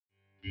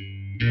Yeah,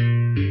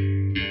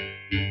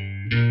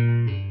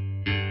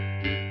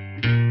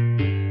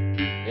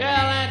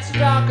 let's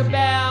talk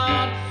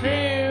about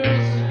fears.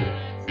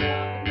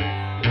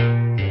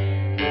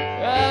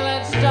 Yeah,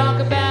 let's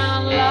talk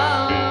about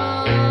love.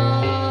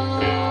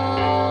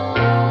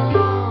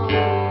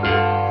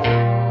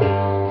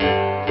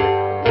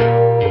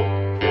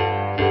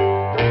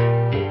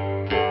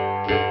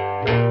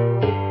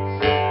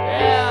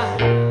 Yeah,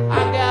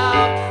 I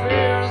got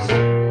fears,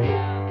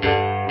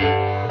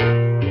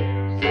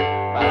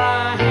 but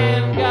I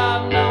ain't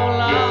got no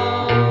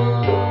love.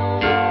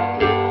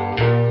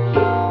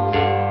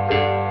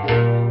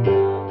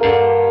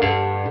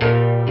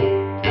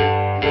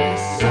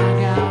 Yes,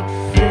 I got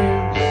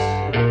fears.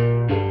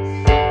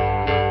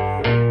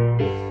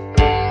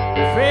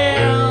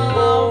 Fear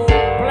of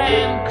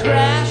plane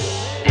crash.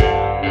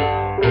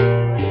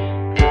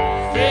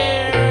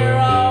 Fear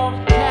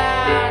of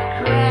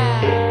car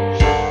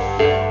crash.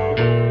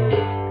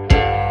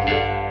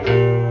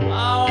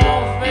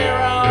 Oh, fear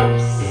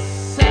of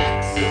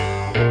sex.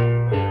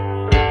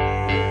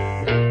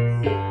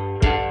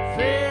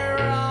 Fear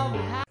of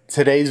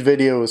Today's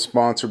video is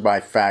sponsored by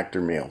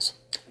Factor Meals.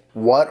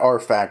 What are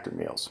Factor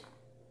Meals?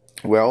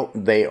 Well,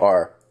 they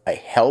are a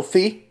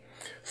healthy,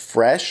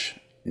 fresh,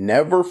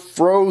 never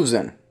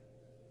frozen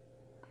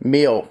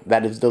meal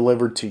that is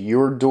delivered to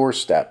your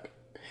doorstep.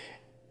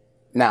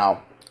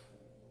 Now,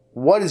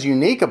 what is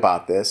unique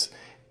about this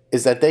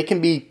is that they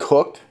can be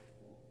cooked,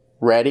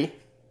 ready,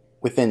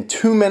 within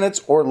 2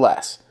 minutes or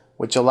less,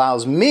 which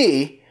allows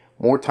me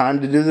more time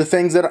to do the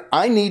things that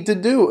I need to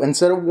do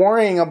instead of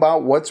worrying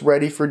about what's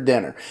ready for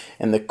dinner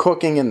and the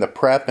cooking and the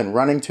prep and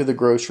running to the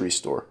grocery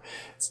store.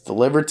 It's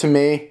delivered to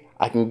me.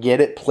 I can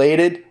get it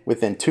plated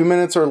within 2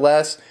 minutes or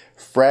less,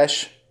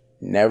 fresh,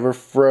 never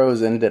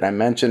frozen. Did I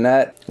mention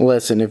that?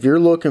 Listen, if you're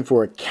looking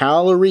for a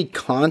calorie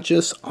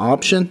conscious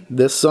option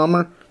this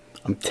summer,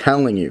 I'm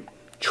telling you,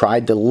 try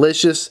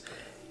delicious,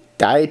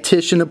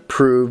 dietitian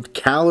approved,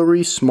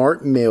 calorie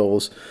smart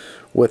meals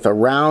with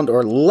around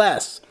or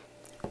less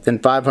than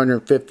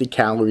 550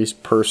 calories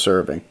per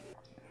serving.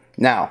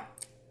 Now,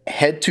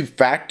 head to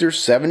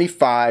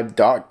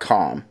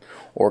factor75.com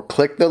or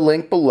click the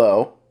link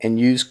below and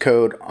use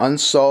code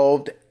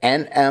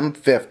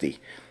unsolvednm50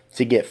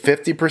 to get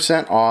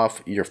 50%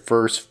 off your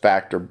first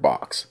Factor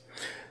box.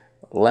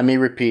 Let me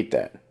repeat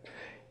that.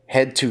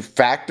 Head to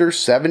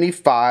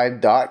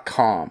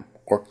factor75.com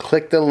or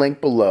click the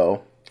link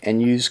below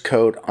and use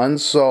code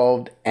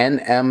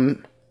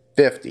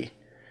unsolvednm50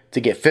 to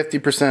get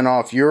 50%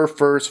 off your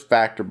first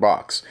Factor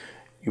box.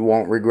 You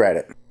won't regret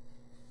it.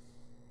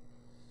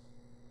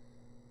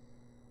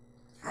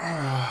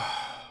 My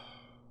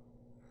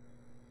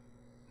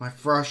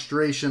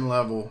frustration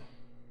level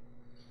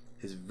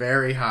is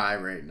very high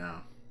right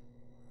now.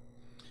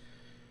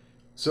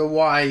 So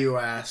why, you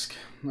ask?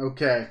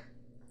 Okay.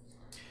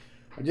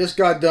 I just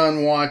got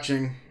done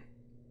watching,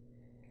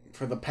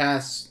 for the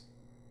past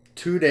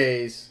 2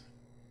 days,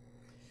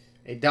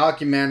 a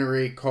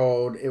documentary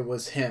called It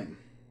Was Him: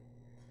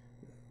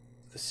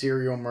 The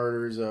Serial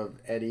Murders of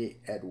Eddie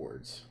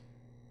Edwards.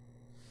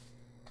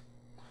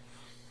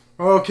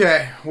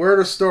 Okay, where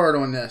to start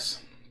on this?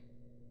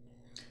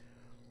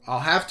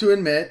 I'll have to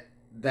admit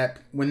that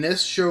when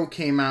this show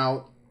came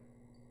out,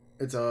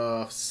 it's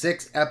a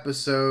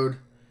 6-episode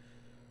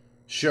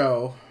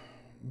show,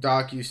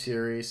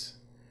 docu-series,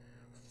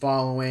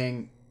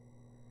 following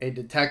a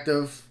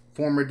detective,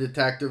 former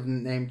detective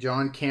named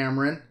John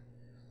Cameron,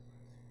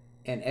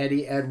 and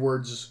Eddie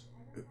Edwards,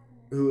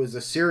 who is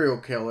a serial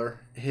killer.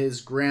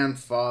 His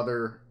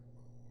grandfather,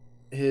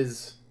 he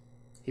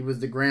was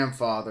the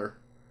grandfather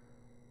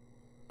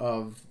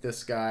of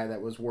this guy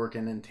that was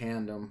working in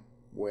tandem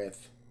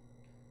with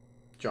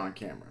John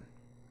Cameron.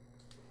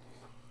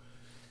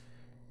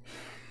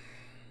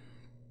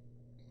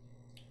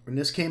 When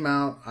this came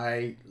out,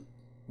 I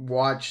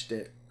watched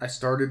it. I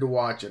started to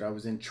watch it. I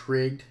was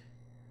intrigued.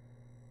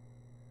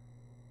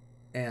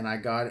 And I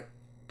got it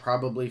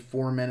probably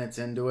 4 minutes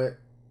into it,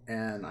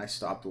 and I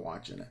stopped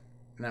watching it.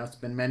 Now it's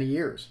been many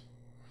years.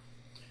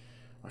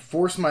 I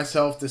forced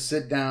myself to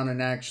sit down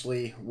and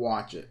actually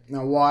watch it.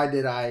 Now, why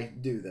did I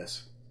do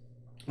this?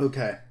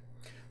 Okay.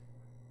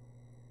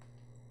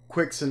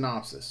 Quick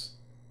synopsis.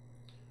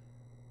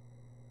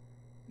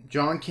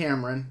 John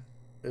Cameron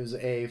is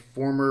a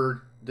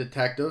former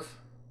detective,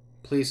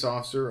 police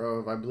officer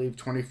of, I believe,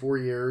 24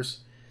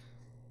 years.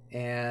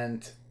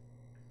 And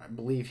I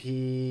believe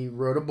he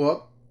wrote a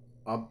book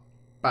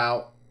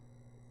about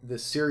the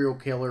serial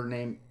killer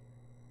named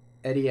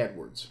Eddie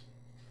Edwards.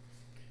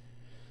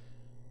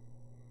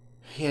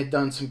 He had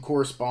done some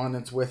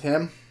correspondence with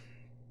him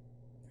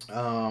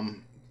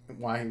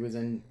while he was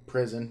in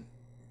prison,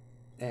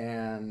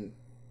 and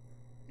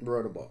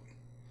wrote a book.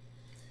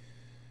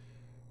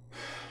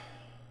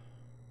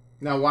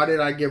 Now, why did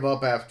I give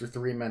up after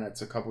 3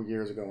 minutes a couple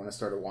years ago when I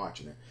started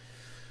watching it?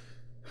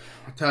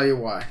 I'll tell you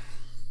why.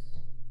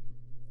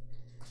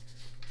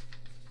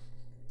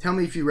 Tell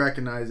me if you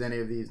recognize any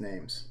of these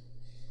names.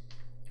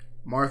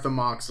 Martha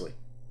Moxley,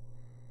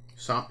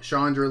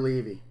 Chandra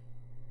Levy,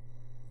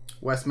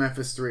 West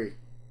Memphis 3.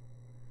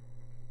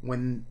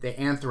 When the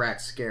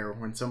anthrax scare,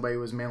 when somebody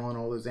was mailing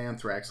all those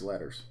anthrax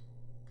letters.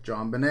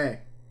 JonBenet,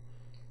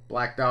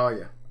 Black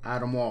Dahlia,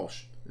 Adam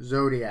Walsh,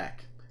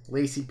 Zodiac,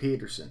 Lacey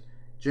Peterson,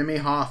 Jimmy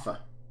Hoffa,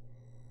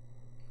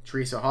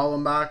 Teresa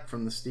Hollenbach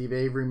from the Steve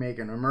Avery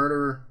Making a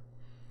Murderer,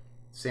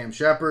 Sam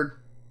Shepard,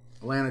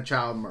 Atlanta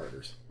Child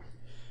Murders.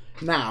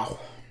 Now,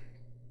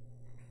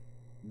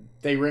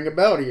 they ring a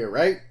bell to you,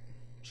 right?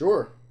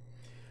 Sure.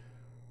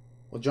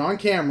 Well, John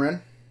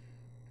Cameron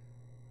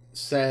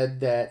said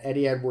that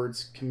Eddie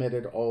Edwards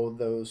committed all of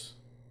those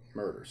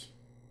murders.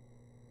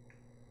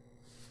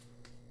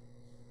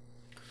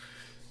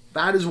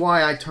 That is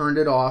why I turned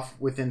it off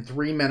within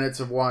 3 minutes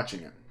of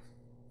watching it.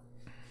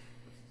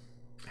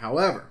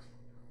 However,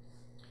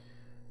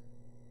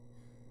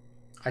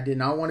 I did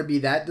not want to be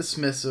that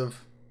dismissive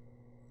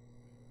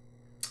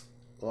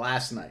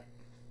last night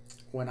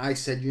when I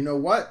said, you know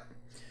what?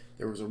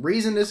 There was a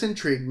reason this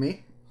intrigued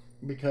me,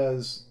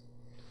 because,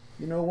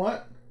 you know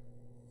what?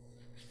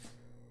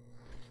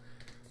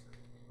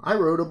 I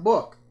wrote a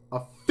book,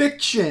 a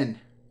fiction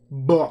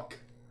book,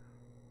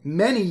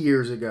 many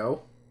years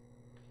ago.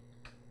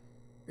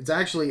 It's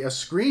actually a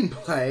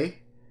screenplay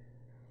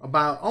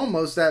about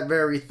almost that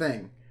very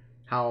thing.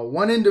 How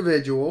one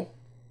individual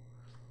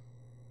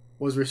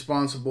was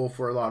responsible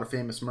for a lot of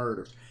famous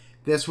murders.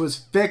 This was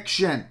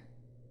fiction.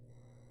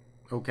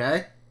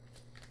 Okay?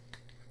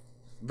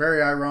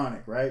 Very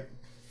ironic, right?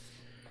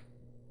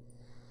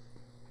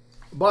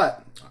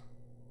 But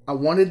I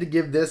wanted to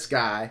give this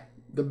guy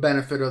the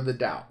benefit of the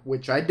doubt,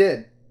 which I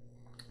did.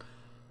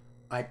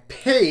 I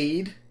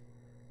paid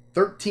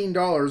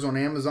 $13 on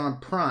Amazon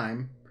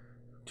Prime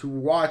to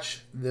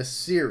watch this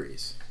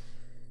series.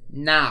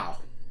 Now,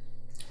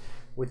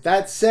 with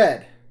that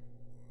said,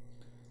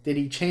 did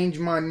he change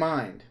my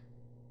mind?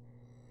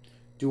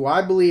 Do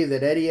I believe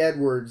that Eddie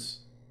Edwards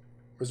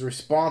was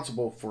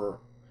responsible for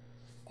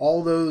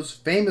all those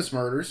famous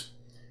murders?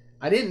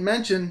 I didn't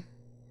mention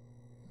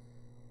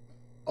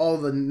all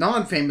the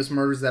non-famous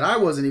murders that I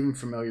wasn't even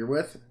familiar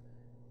with.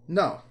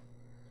 No.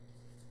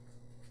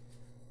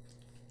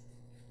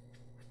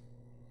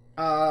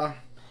 How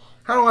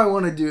do I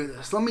want to do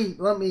this? Let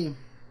me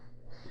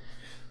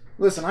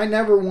listen, I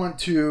never want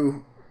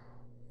to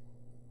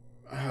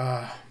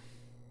I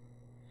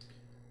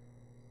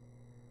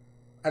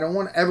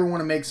don't ever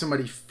want to make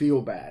somebody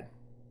feel bad.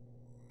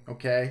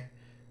 Okay?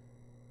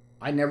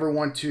 I never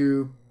want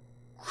to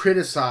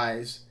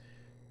criticize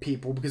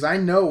people, because I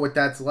know what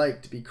that's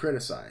like to be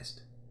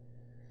criticized.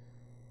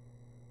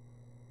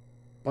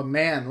 But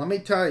man, let me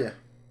tell you,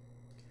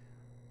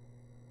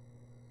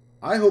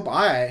 I hope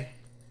I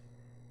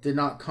did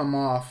not come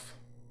off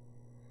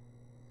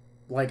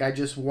like I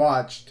just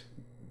watched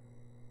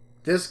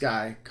this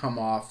guy come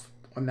off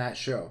on that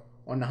show,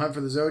 on The Hunt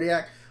for the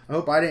Zodiac. I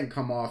hope I didn't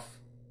come off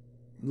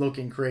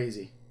looking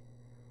crazy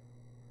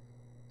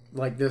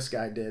like this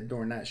guy did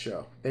during that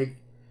show.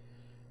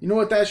 You know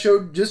what that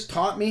show just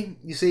taught me?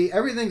 You see,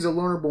 everything's a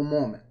learnable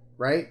moment,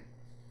 right?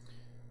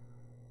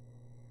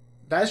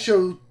 That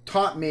show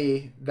taught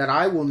me that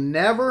I will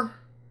never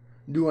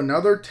do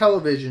another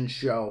television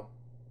show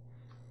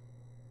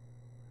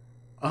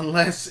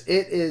unless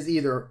it is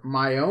either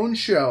my own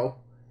show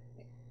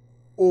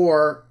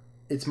or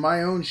it's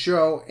my own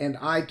show and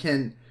I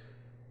can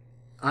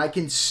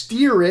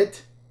steer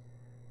it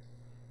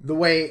the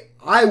way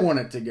I want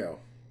it to go.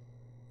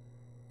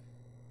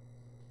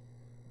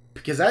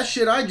 Because that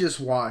shit I just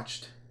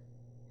watched,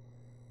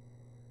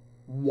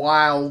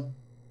 while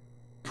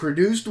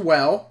produced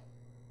well,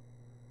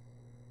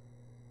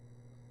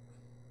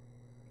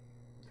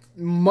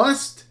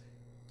 must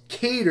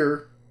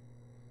cater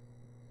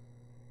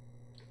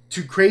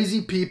to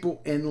crazy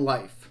people in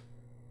life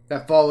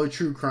that follow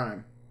true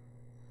crime.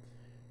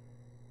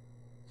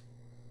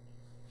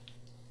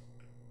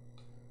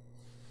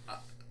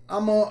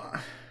 I'm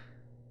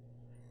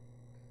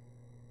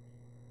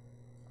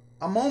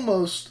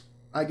almost,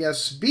 I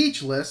guess,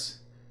 speechless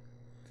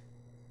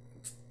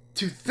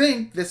to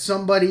think that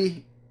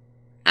somebody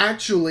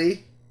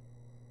actually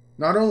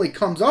not only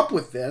comes up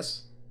with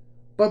this,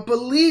 but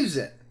believes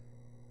it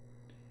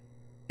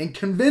and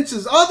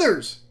convinces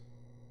others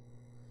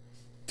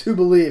to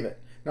believe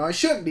it. Now, I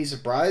shouldn't be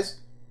surprised.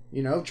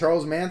 You know,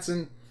 Charles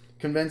Manson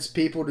convinced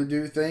people to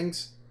do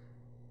things.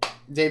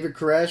 David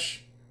Koresh,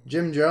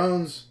 Jim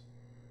Jones,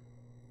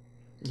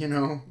 you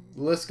know,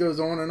 the list goes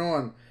on and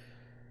on.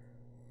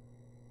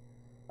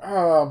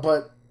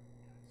 But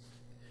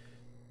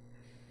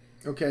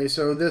okay,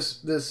 so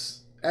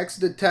this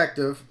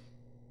ex-detective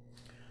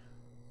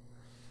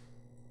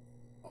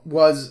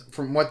was,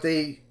 from what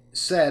they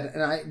said,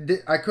 and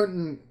I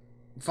couldn't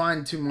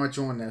find too much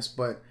on this,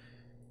 but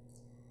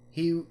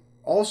he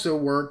also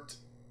worked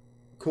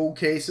cold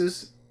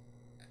cases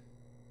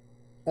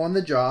on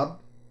the job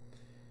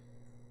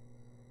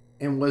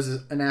and was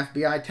an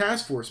FBI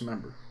task force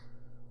member.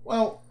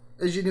 Well,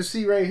 as you can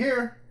see right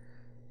here,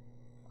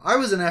 I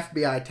was an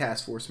FBI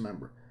task force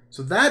member.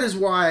 So that is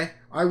why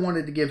I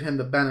wanted to give him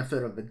the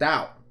benefit of the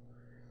doubt.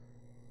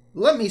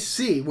 Let me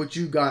see what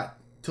you got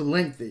to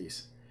link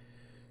these.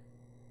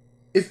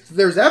 if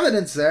there's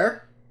evidence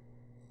there,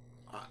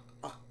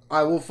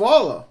 I will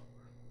follow.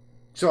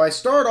 So I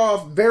start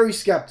off very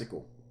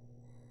skeptical.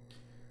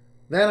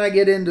 Then I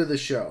get into the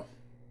show.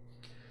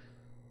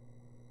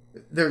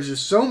 There's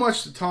just so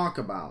much to talk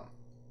about.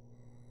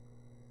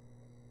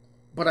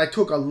 But I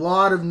took a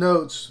lot of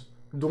notes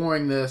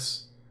during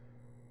this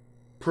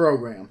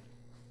program.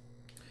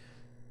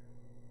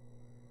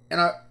 And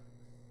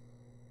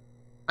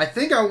I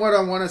think what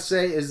I want to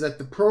say is that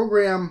the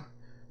program,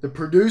 the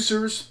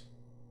producers,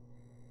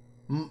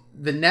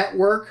 the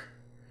network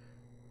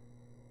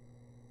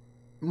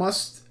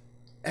must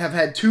have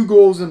had two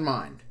goals in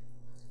mind.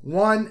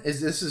 One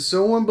is this is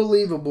so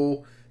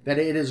unbelievable that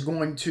it is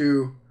going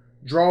to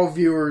draw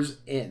viewers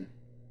in.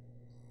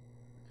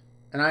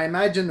 And I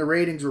imagine the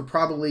ratings were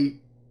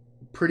probably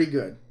pretty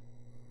good.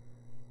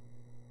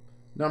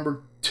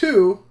 Number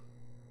two,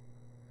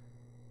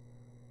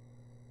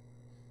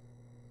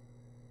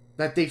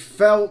 that they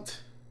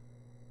felt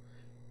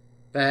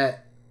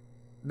that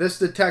this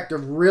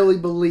detective really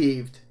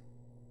believed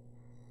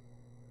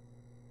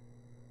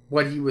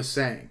what he was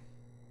saying.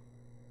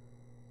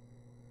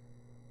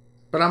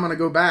 But I'm going to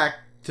go back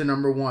to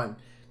number one.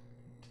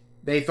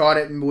 They thought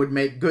it would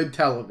make good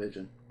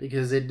television,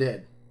 because it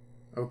did.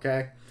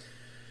 Okay?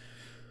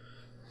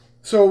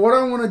 So what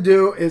I want to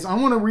do is I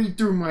want to read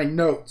through my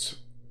notes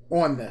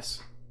on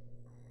this.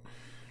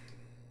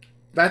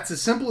 That's the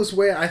simplest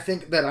way I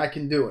think that I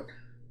can do it.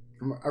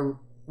 I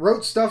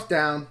wrote stuff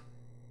down,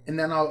 and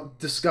then I'll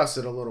discuss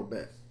it a little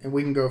bit, and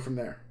we can go from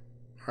there.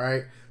 All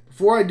right?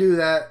 Before I do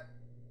that,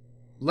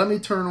 let me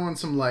turn on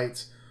some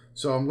lights.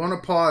 So I'm going to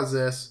pause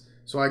this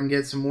so I can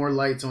get some more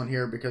lights on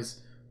here, because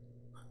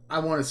I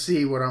want to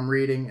see what I'm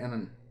reading,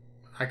 and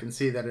I can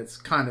see that it's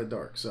kind of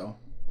dark. So,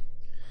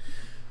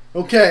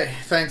 okay,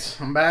 thanks.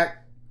 I'm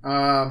back.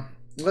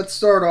 Let's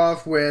start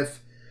off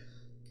with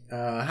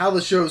how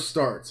the show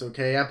starts.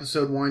 Okay,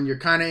 episode 1. You're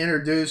kind of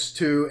introduced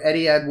to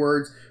Eddie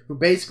Edwards, who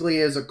basically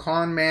is a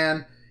con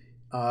man,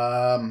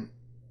 and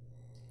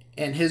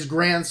his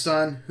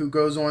grandson, who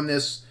goes on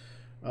this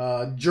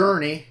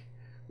journey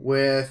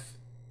with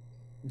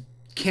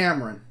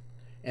Cameron,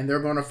 and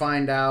they're going to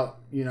find out,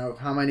 you know,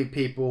 how many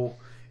people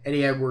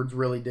Eddie Edwards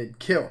really did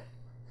kill.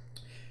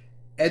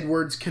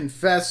 Edwards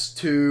confessed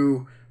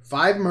to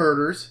 5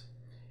 murders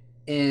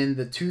in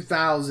the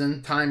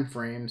 2000 time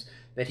frames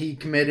that he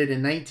committed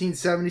in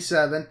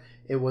 1977.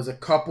 It was a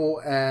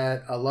couple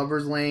at a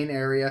Lover's Lane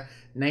area,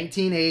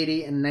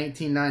 1980 and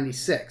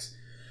 1996.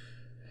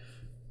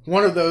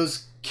 One of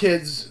those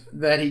kids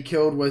that he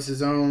killed was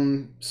his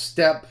own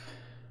step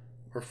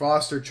or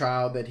foster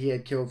child that he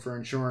had killed for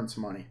insurance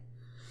money.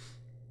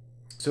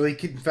 So he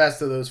confessed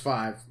to those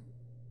 5.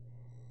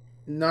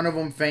 None of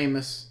them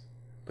famous,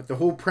 but the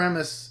whole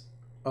premise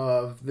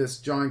of this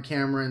John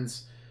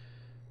Cameron's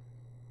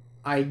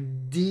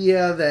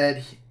idea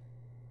that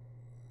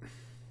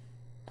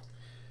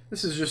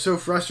this is just so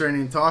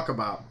frustrating to talk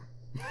about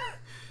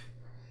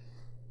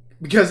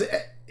because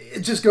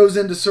it just goes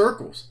into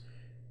circles.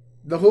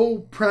 The whole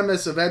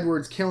premise of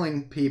Edwards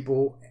killing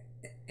people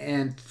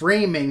and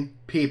framing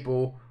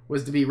people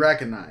was to be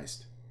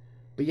recognized,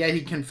 but yet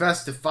he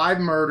confessed to 5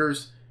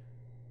 murders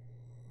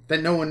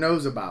that no one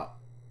knows about.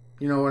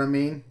 You know what I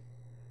mean?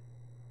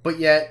 But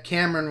yet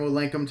Cameron will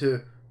link him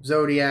to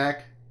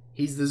Zodiac.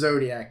 He's the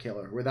Zodiac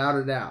killer, without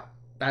a doubt.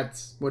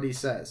 That's what he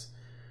says.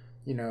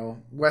 You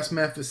know, West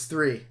Memphis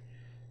 3.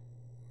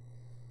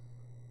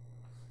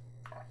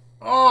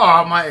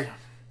 Oh, my...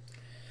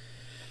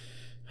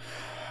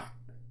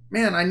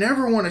 Man, I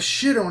never want to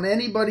shit on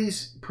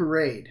anybody's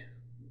parade.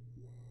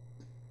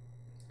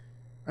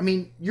 I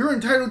mean, you're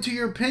entitled to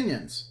your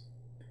opinions.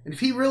 And if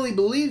he really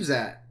believes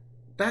that,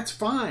 that's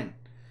fine.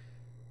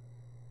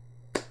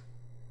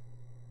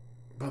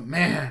 But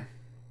man.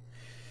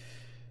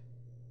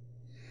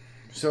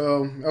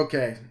 So,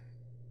 okay.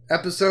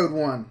 Episode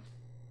 1.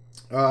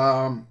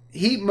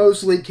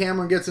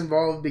 Cameron gets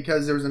involved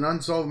because there's an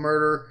unsolved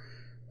murder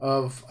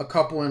of a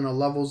couple in a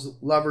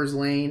Lover's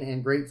Lane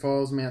in Great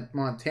Falls,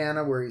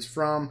 Montana, where he's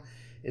from.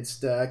 It's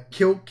the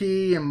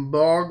Kilkey and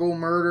Bogle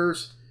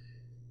murders.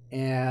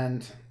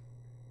 And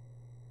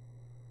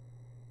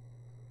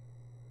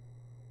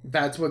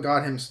that's what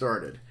got him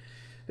started.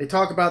 They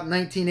talk about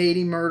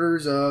 1980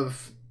 murders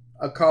of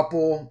a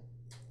couple,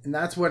 and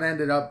that's what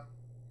ended up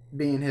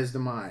being his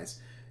demise.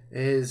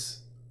 Eddie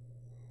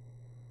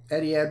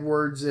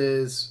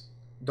Edwards'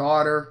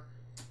 daughter,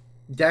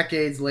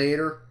 decades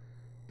later,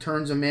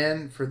 turns him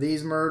in for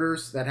these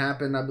murders that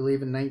happened, I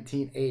believe, in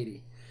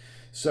 1980.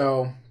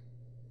 So,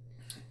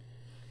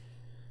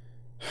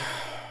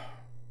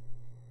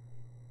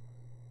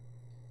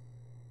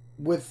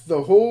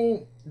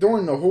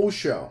 during the whole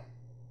show,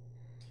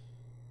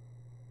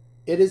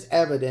 it is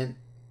evident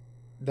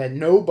that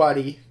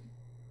nobody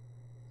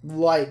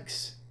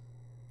likes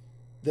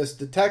this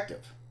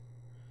detective.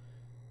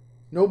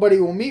 Nobody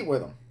will meet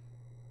with him.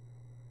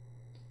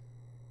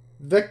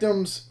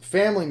 Victims'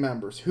 family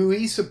members, who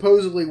he's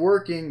supposedly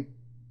working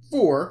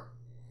for,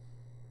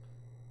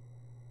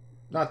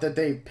 not that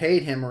they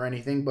paid him or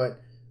anything,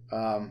 but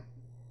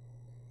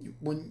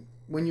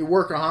when you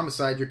work a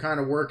homicide, you're kind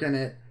of working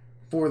it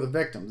for the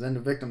victims and the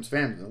victims'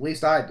 families. At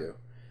least I do.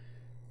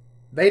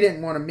 They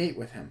didn't want to meet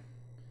with him.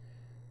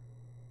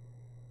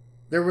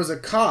 There was a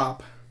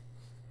cop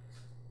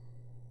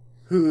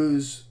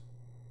whose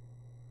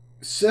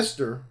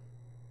sister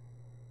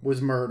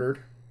was murdered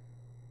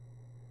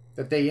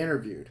that they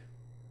interviewed.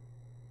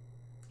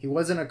 He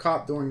wasn't a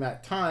cop during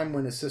that time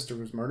when his sister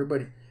was murdered,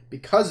 but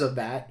because of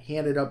that, he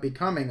ended up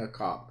becoming a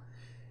cop.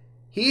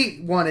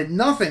 He wanted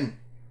nothing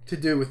to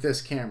do with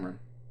this Cameron.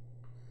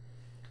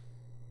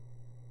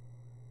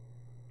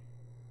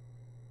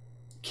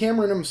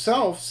 Cameron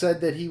himself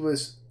said that he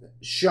was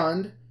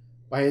shunned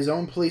by his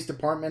own police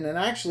department, and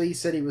actually he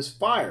said he was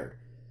fired.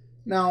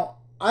 Now,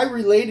 I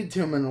related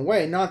to him in a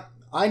way.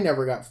 I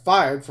never got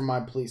fired from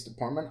my police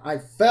department. I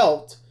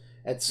felt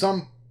at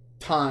some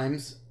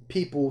times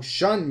people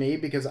shunned me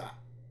because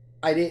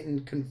I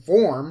didn't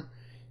conform.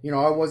 You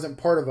know, I wasn't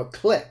part of a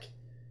clique.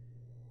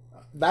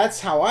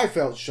 That's how I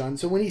felt shunned.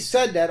 So when he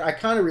said that, I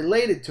kind of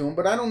related to him,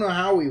 but I don't know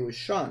how he was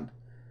shunned.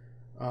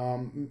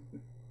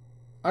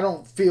 I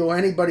don't feel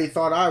anybody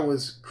thought I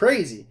was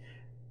crazy.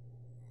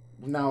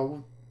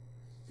 Now,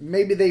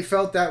 maybe they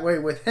felt that way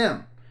with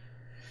him.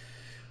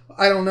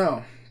 I don't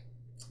know.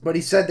 But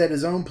he said that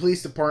his own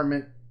police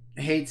department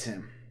hates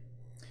him.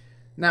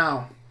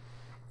 Now,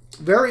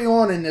 very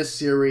on in this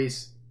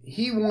series,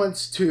 he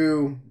wants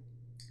to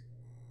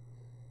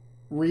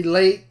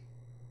relate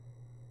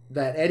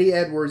that Eddie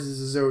Edwards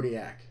is a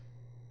Zodiac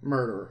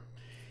murderer.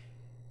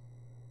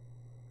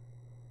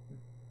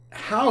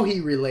 How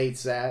he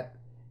relates that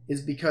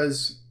is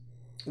because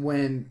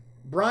when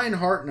Brian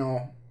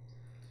Hartnell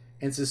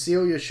and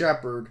Cecilia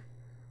Shepard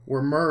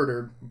were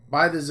murdered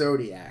by the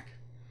Zodiac,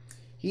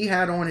 he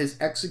had on his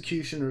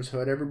executioner's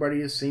hood.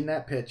 Everybody has seen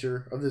that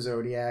picture of the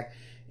Zodiac.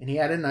 And he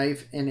had a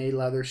knife in a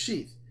leather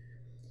sheath.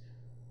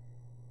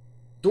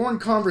 During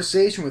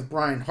conversation with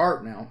Brian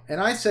Hartnell, and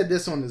I said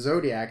this on the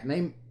Zodiac, and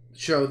they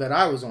show that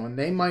I was on,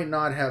 they might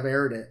not have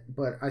aired it,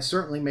 but I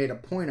certainly made a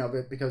point of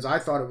it because I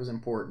thought it was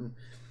important.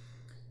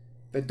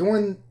 That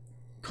during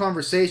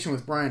conversation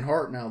with Brian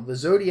Hartnell, the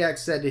Zodiac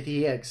said that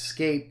he had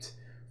escaped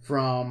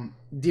from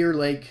Deer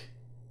Lake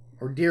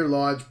or Deer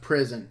Lodge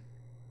prison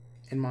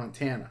in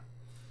Montana.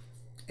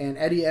 And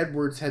Eddie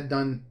Edwards had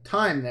done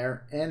time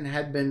there and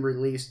had been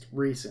released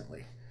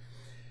recently.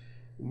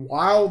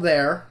 While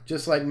there,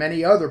 just like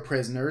many other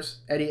prisoners,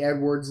 Eddie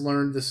Edwards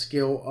learned the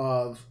skill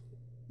of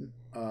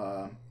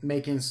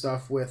making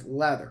stuff with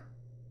leather.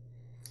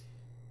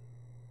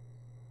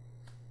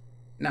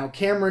 Now,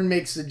 Cameron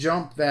makes the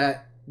jump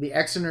that the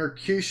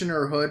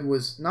executioner hood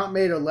was not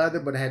made of leather,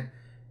 but had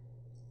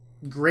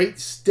great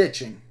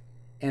stitching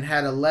and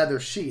had a leather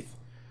sheath.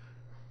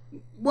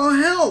 Well,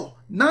 hell,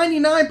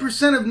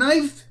 99% of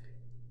knife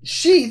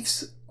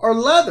sheaths are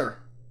leather.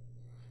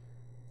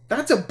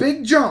 That's a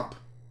big jump.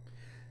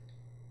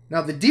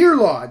 Now, the Deer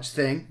Lodge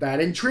thing, that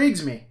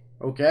intrigues me,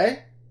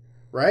 okay?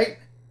 Right?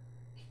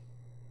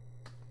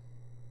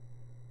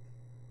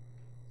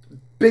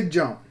 Big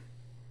jump.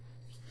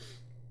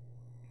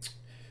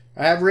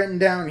 I have written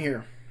down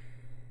here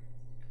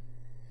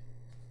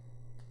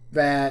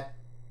that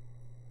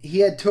he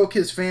had took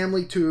his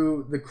family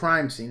to the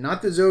crime scene.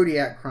 Not the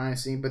Zodiac crime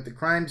scene, but the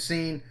crime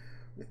scene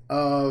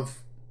of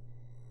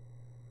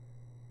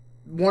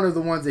one of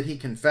the ones that he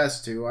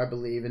confessed to, I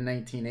believe, in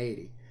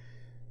 1980.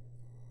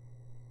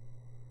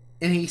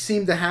 And he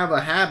seemed to have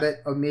a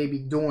habit of maybe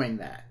doing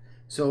that.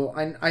 So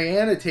I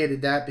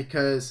annotated that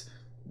because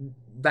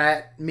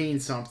that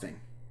means something.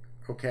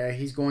 Okay?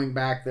 He's going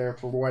back there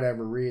for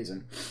whatever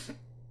reason.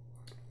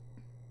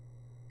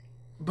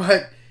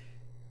 But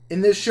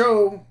in this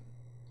show,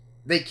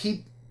 they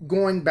keep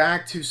going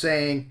back to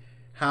saying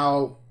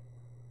how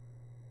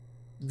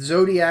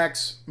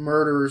Zodiac's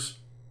murders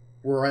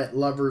were at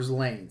lovers'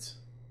 lanes.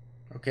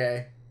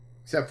 Okay?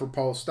 Except for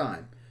Paul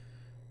Stein.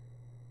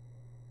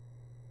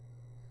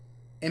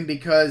 And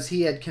because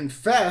he had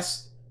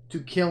confessed to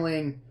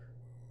killing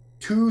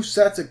 2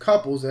 sets of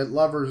couples at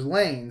lovers'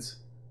 lanes,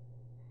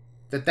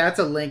 that's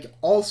a link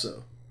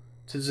also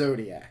to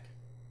Zodiac.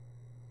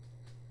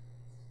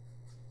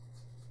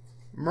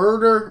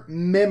 Murder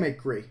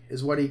mimicry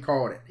is what he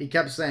called it. He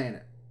kept saying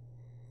it.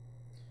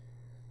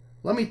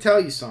 Let me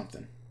tell you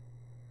something.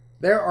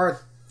 There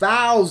are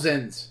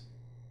thousands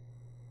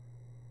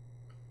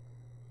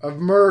of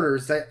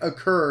murders that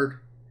occurred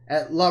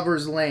at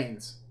lovers'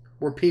 lanes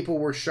where people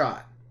were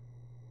shot.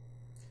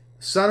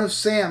 Son of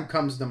Sam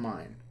comes to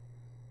mind.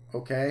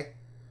 Okay?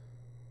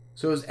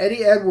 So is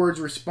Eddie Edwards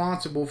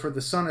responsible for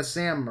the Son of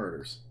Sam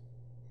murders?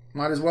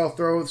 Might as well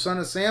throw Son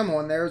of Sam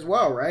on there as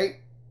well, right?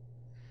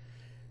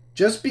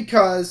 Just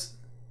because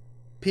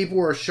people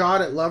were shot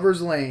at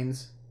lovers'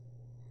 lanes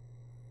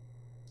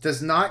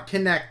does not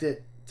connect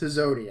it to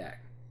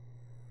Zodiac.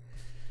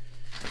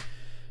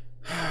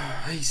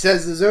 He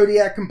says the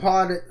Zodiac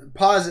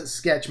composite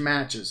sketch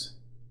matches.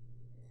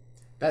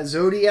 That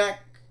Zodiac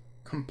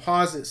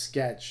composite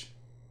sketch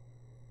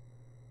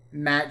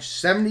matched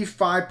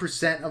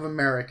 75% of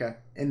America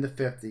in the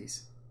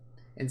 50s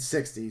and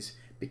 60s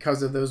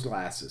because of those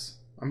glasses.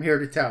 I'm here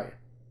to tell you.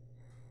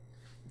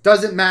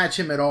 Doesn't match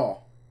him at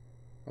all.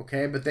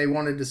 Okay, but they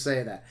wanted to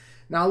say that.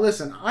 Now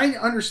listen, I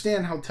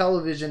understand how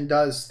television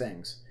does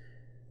things.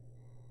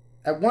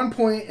 At one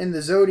point in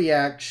the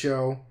Zodiac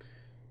show,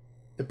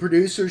 the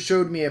producer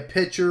showed me a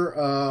picture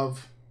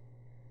of,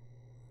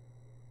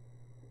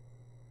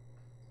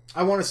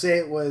 I want to say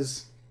it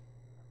was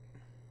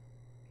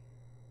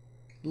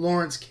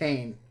Lawrence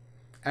Kane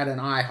at an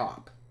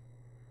IHOP.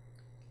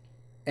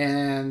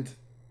 And,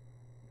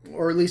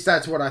 or at least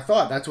that's what I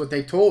thought. That's what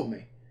they told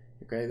me.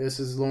 Okay, this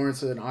is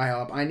Lawrence at an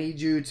IHOP. I need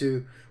you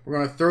to, we're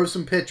going to throw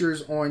some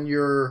pictures on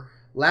your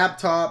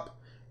laptop.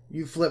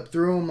 You flip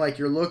through them like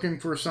you're looking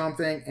for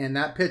something, and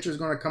that picture's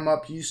going to come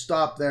up. You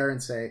stop there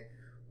and say,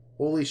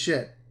 holy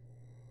shit,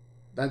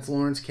 that's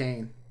Lawrence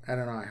Kane at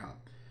an IHOP.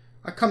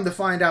 I come to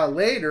find out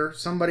later,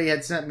 somebody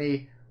had sent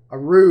me a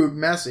rude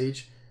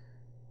message.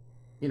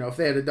 You know, if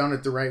they had done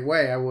it the right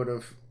way, I would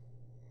have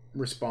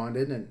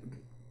responded, and,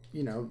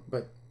 you know,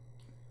 but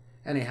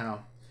anyhow,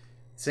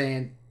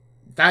 saying,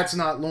 that's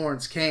not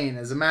Lawrence Kane.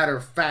 As a matter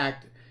of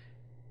fact,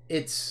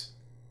 it's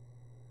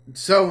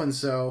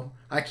so-and-so.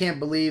 I can't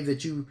believe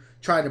that you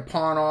tried to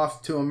pawn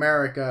off to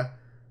America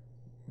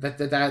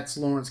that's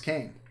Lawrence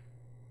Kane.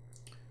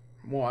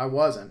 Well, I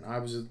wasn't. I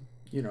was,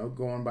 you know,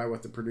 going by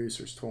what the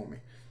producers told me.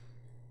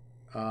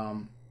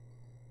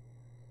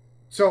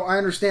 So I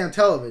understand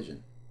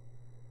television.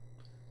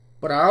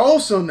 But I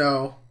also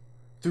know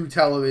through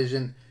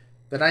television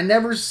that I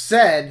never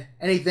said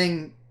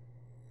anything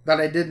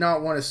that I did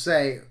not want to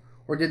say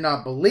or did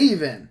not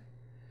believe in.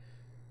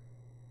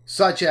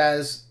 Such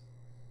as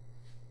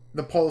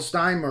the Paul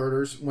Stein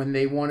murders, when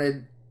they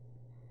wanted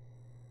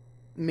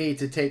me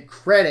to take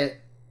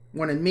credit,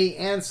 wanted me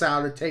and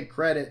Sal to take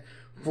credit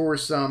for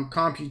some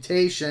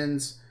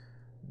computations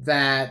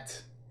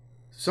that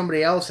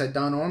somebody else had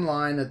done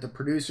online that the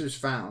producers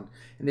found.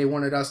 And they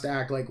wanted us to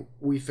act like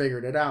we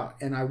figured it out.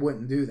 And I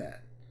wouldn't do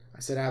that. I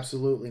said,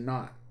 absolutely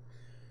not.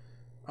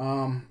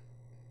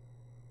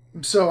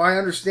 So I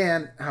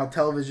understand how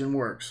television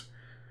works.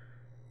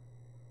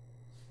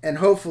 And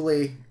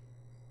hopefully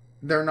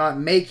they're not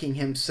making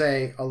him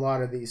say a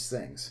lot of these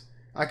things.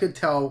 I could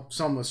tell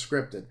some was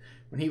scripted.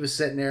 When he was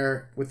sitting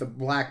there with a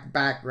black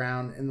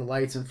background and the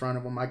lights in front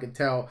of him, I could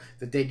tell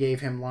that they gave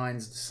him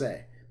lines to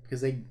say.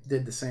 Because they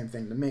did the same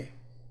thing to me.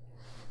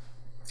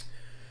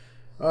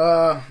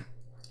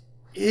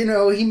 You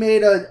know, he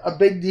made a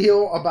big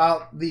deal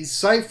about these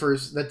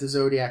ciphers that the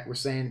Zodiac were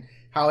saying.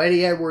 How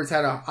Eddie Edwards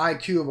had an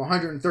IQ of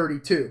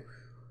 132.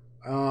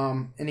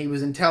 And he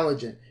was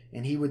intelligent.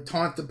 And he would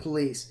taunt the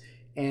police.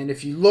 And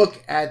if you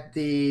look at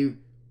the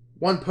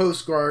one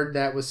postcard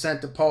that was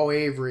sent to Paul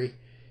Avery,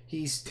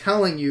 he's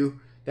telling you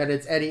that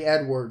it's Eddie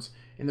Edwards.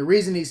 And the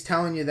reason he's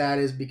telling you that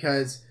is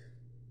because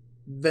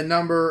the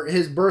number,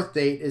 his birth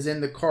date is in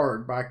the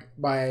card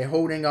by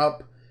holding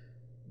up,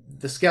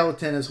 the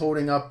skeleton is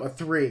holding up a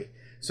 3.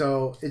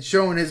 So it's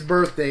showing his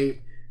birth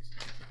date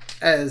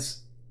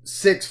as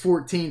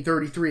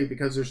 6/14/33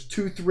 because there's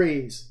 2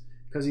 3s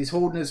because he's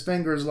holding his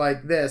fingers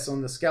like this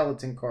on the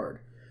skeleton card.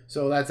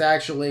 So that's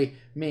actually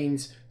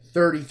means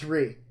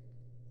 33.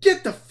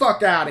 Get the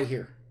fuck out of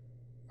here.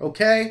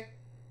 Okay?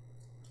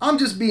 I'm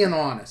just being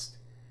honest.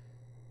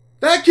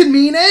 That could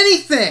mean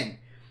anything.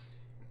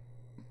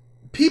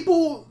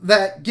 People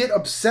that get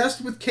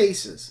obsessed with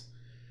cases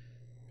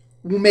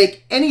will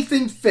make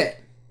anything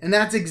fit. And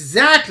that's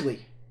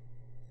exactly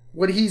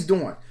what he's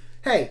doing.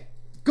 Hey,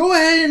 go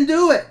ahead and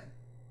do it.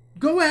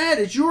 Go ahead.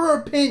 It's your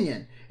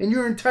opinion. And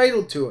you're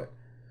entitled to it.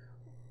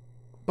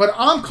 But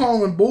I'm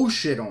calling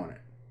bullshit on it.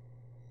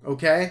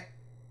 Okay?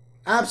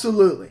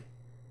 Absolutely.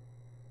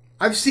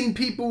 I've seen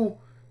people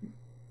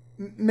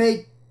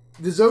make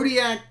the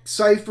Zodiac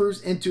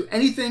ciphers into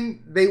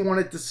anything they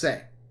wanted to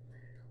say.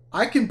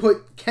 I can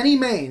put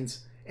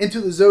kenmains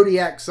into the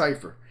Zodiac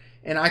cipher.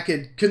 And I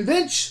could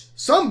convince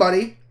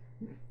somebody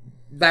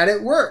that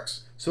it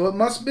works. So it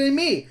must be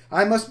me.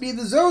 I must be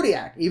the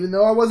Zodiac. Even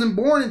though I wasn't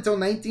born until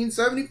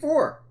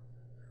 1974.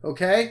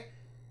 Okay?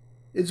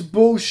 It's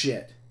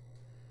bullshit.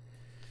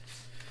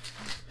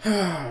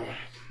 I'm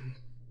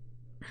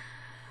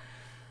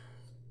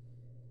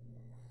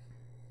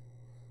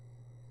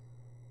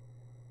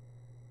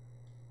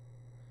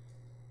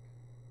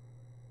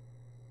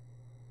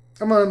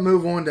going to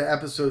move on to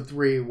episode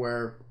 3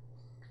 where,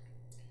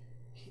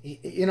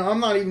 you know, I'm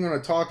not even going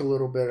to talk a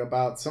little bit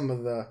about some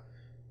of the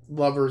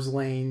Lover's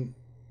Lane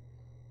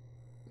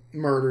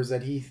murders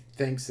that he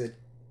thinks that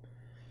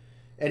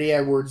Eddie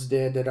Edwards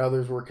did that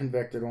others were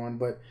convicted on.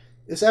 But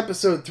this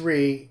episode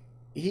 3,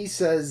 he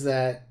says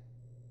that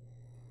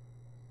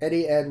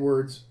Eddie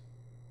Edwards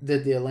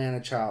did the Atlanta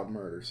child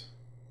murders.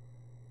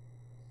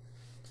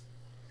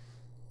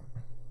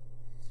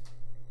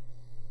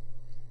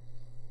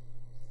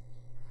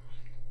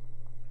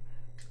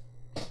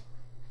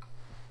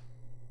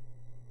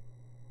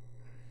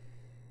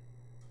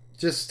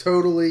 Just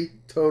totally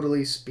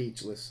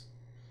speechless.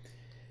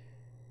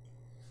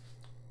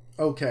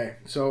 Okay,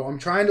 so I'm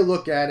trying to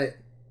look at it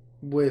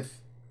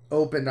with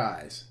open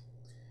eyes.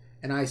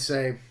 And I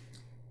say,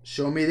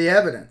 show me the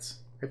evidence.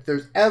 If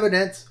there's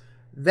evidence,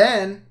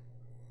 then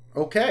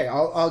okay,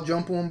 I'll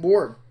jump on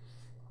board.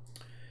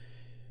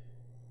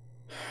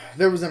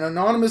 There was an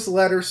anonymous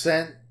letter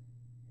sent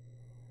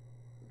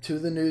to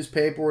the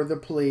newspaper or the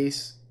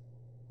police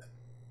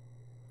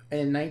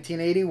in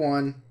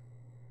 1981,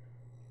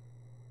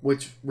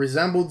 which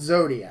resembled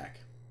Zodiac.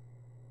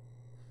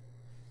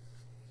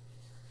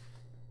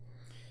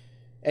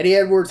 Eddie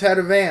Edwards had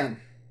a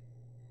van.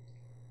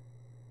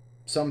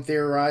 Some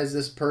theorize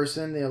this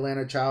person, the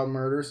Atlanta child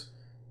murders,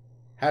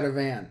 had a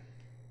van.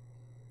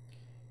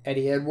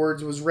 Eddie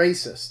Edwards was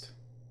racist.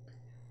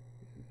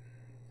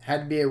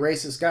 Had to be a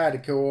racist guy to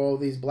kill all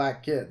these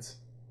black kids.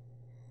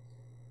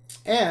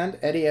 And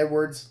Eddie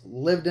Edwards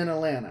lived in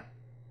Atlanta.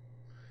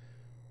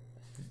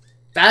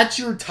 That's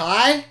your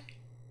tie?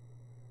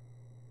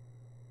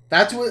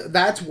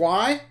 That's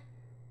why?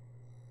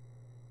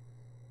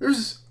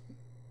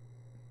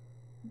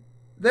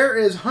 There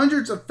is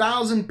hundreds of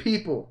thousands of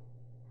people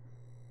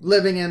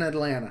living in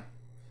Atlanta.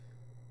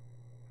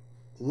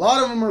 A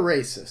lot of them are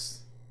racist.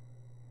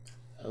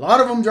 A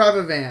lot of them drive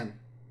a van.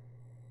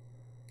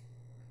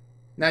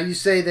 Now you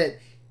say that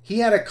he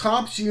had a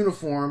cop's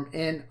uniform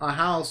in a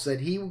house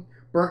that he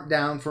burnt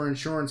down for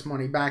insurance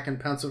money back in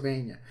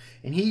Pennsylvania.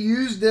 And he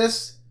used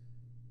this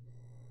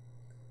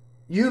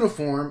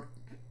uniform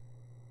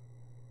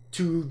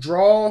to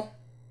draw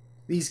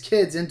these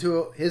kids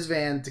into his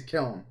van to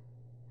kill them.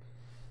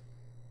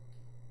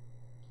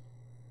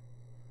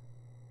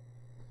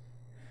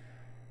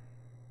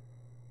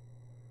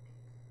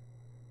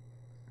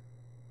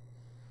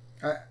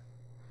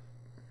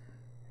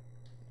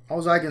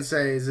 All I can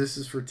say is this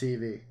is for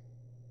TV.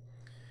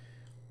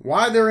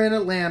 Why they're in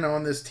Atlanta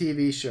on this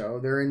TV show?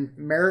 They're in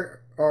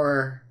they're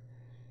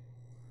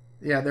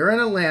in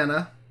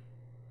Atlanta.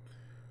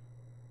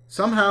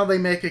 Somehow they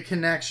make a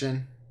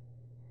connection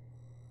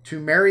to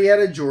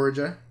Marietta,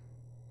 Georgia,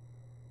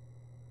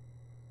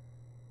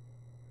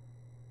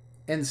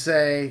 and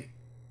say,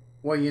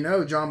 well, you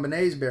know,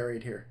 JonBenet's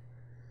buried here.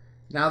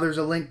 Now there's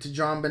a link to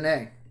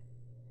JonBenet.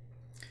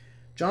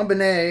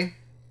 JonBenet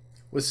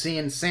was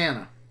seeing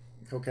Santa.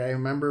 Okay,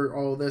 remember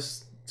all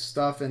this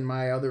stuff in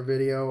my other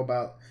video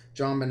about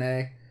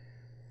JonBenet?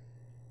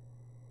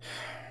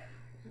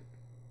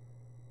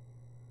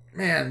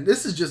 Man,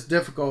 this is just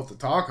difficult to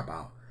talk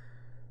about.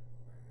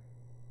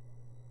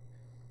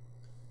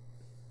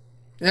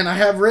 And I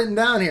have written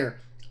down here,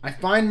 I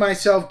find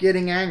myself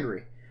getting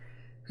angry.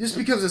 Just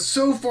because it's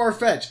so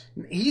far-fetched.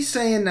 He's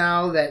saying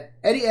now that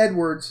Eddie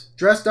Edwards,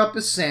 dressed up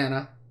as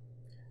Santa,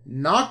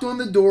 knocked on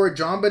the door at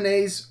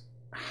JonBenet's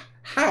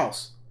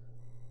house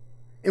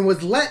and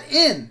was let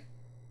in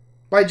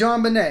by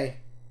JonBenet,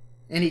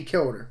 and he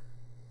killed her.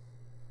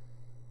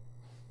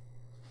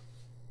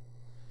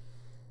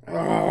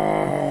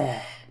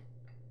 Oh.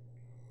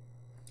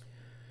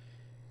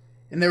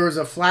 And there was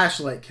a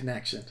flashlight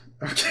connection.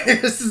 Okay,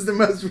 this is the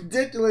most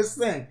ridiculous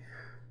thing.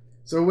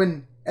 So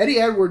when Eddie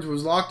Edwards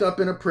was locked up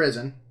in a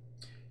prison,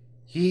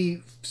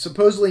 he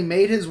supposedly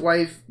made his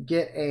wife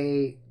get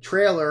a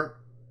trailer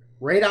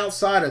right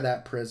outside of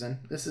that prison.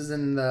 This is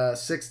in the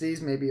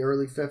 60s, maybe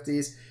early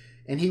 50s.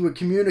 And he would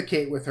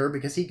communicate with her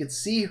because he could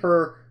see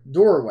her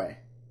doorway.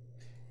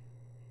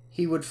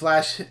 He would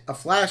flash a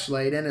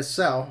flashlight in his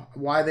cell.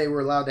 Why they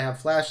were allowed to have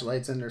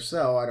flashlights in their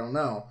cell, I don't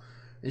know.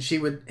 And she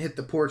would hit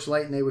the porch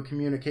light and they would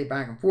communicate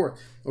back and forth.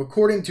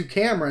 According to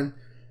Cameron,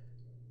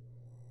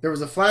 there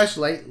was a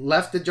flashlight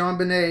left at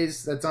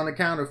JonBenet's that's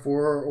unaccounted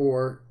for,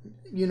 or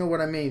you know what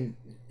I mean.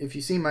 If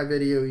you see my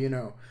video, you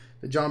know.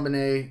 The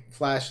JonBenet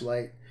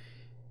flashlight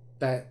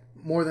that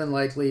more than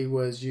likely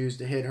was used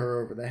to hit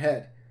her over the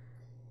head.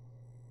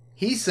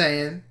 He's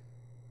saying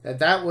that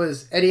that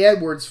was Eddie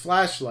Edwards'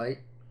 flashlight,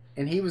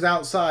 and he was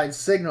outside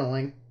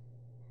signaling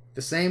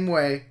the same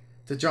way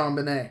to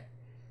JonBenet.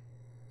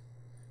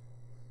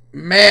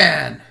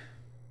 Man,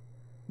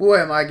 boy,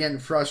 am I getting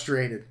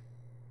frustrated.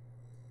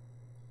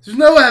 There's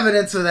no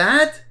evidence of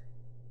that.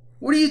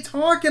 What are you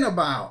talking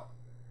about?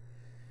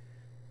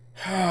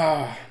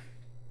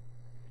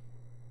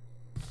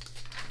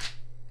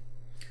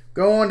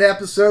 Go on to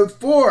episode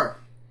 4.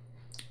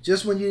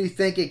 Just when you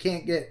think it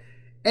can't get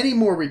any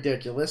more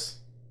ridiculous,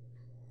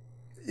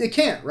 it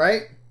can't,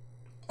 right?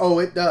 Oh,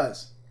 it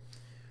does.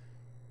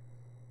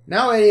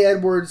 Now Eddie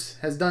Edwards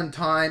has done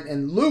time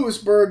in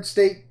Lewisburg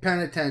State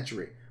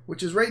Penitentiary,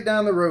 which is right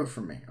down the road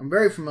from me. I'm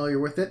very familiar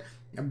with it.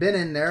 I've been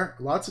in there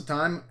lots of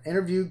time,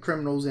 interviewed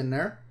criminals in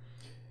there.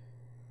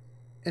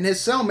 And his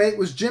cellmate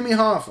was Jimmy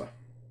Hoffa.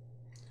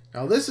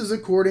 Now this is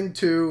according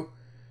to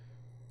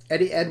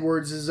Eddie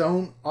Edwards'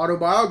 own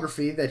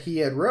autobiography that he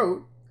had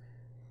wrote.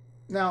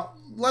 Now,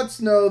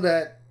 let's know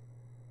that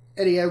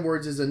Eddie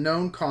Edwards is a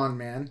known con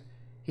man.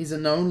 He's a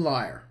known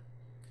liar.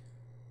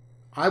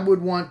 I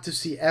would want to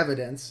see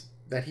evidence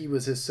that he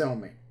was his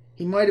cellmate.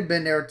 He might have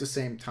been there at the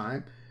same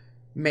time.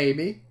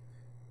 Maybe.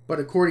 But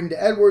according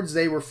to Edwards,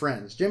 they were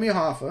friends. Jimmy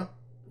Hoffa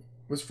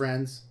was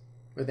friends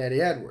with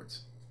Eddie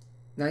Edwards.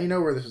 Now you know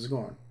where this is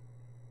going.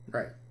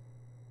 Right.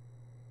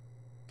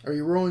 Are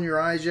you rolling your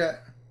eyes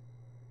yet?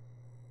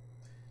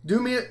 Do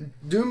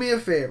me a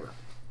favor.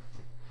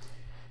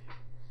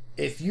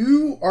 If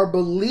you are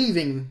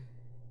believing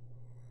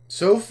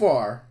so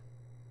far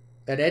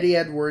that Eddie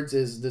Edwards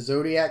is the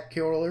Zodiac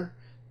killer,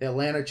 the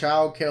Atlanta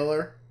child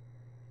killer,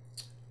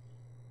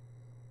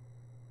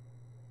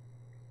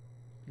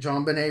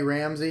 JonBenet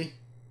Ramsey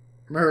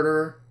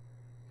murderer,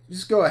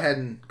 just go ahead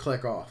and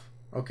click off,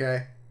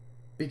 okay?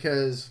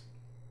 Because,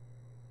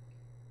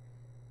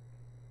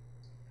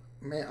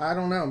 I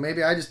don't know,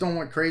 maybe I just don't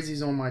want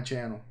crazies on my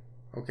channel,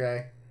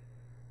 okay?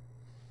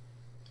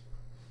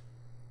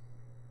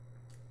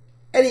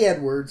 Eddie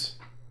Edwards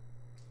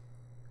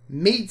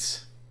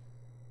meets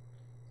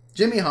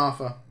Jimmy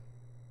Hoffa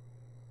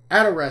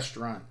at a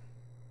restaurant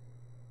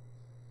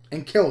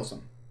and kills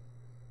him.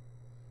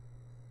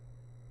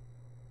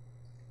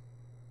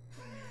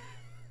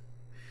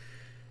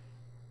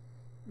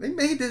 They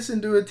made this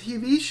into a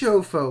TV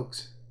show,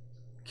 folks.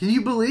 Can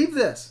you believe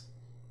this?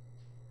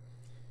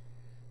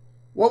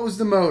 What was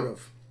the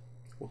motive?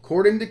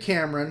 According to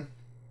Cameron,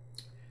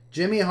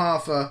 Jimmy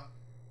Hoffa,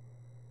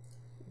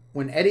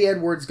 when Eddie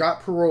Edwards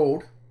got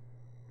paroled,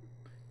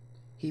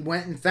 he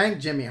went and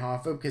thanked Jimmy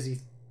Hoffa because he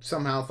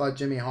somehow thought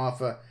Jimmy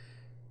Hoffa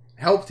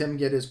helped him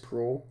get his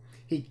parole.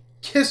 He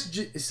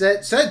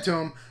said to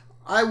him,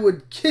 "I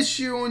would kiss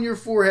you on your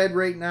forehead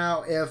right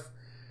now if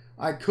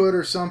I could,"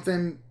 or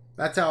something.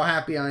 That's how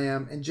happy I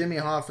am. And Jimmy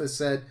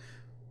Hoffa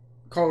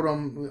called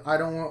him, "I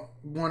don't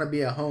want to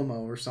be a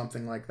homo," or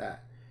something like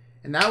that.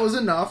 And that was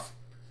enough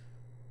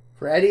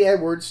for Eddie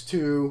Edwards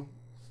to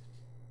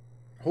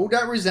hold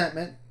that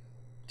resentment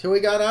till he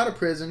got out of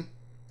prison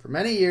for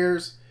many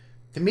years,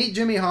 to meet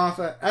Jimmy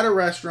Hoffa at a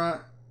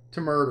restaurant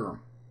to murder him.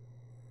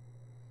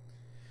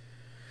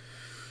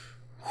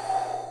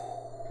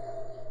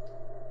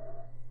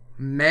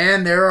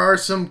 Man, there are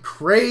some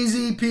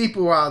crazy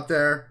people out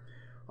there.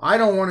 I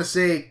don't want to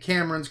say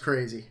Cameron's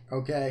crazy,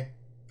 okay?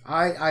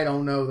 I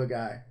don't know the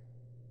guy.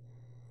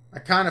 I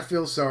kind of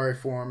feel sorry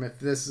for him if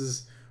this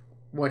is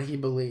what he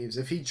believes,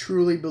 if he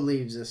truly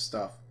believes this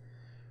stuff.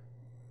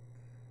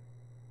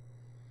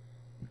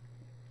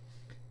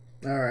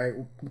 Alright,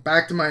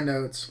 back to my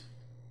notes.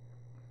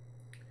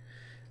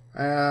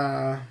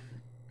 Because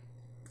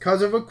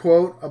of a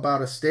quote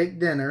about a steak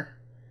dinner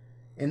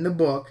in the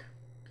book,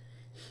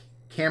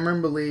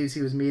 Cameron believes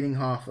he was meeting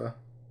Hoffa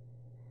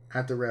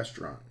at the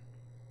restaurant.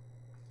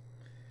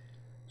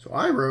 So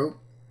I wrote,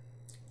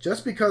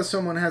 just because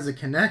someone has a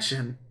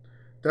connection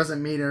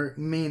doesn't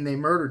mean they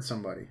murdered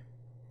somebody.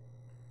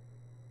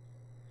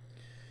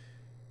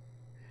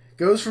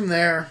 Goes from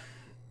there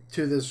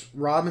to this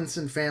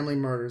Robinson family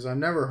murders. I've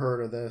never heard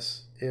of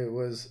this. It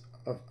was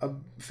a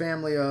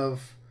family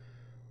of,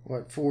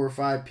 4 or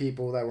 5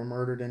 people that were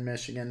murdered in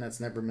Michigan that's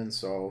never been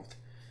solved.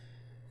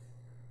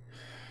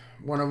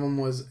 One of them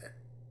was,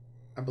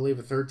 I believe,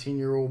 a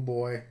 13-year-old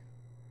boy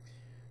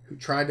who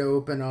tried to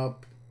open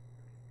up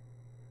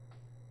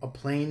a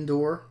plane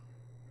door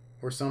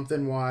or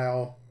something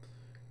while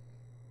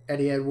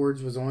Eddie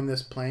Edwards was on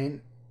this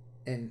plane,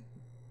 and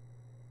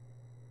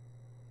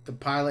the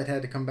pilot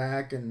had to come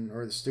back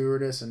or the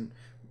stewardess and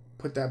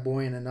put that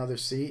boy in another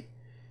seat.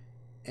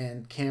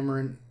 And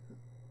Cameron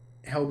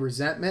held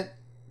resentment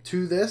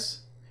to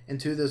this and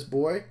to this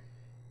boy,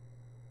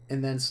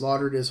 and then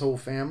slaughtered his whole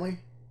family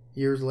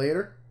years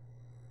later.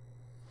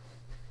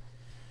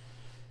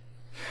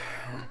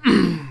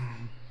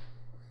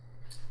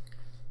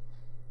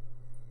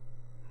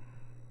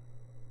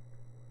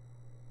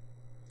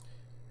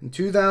 In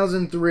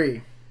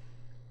 2003,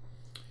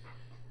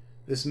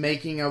 this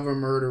Making of a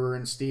Murderer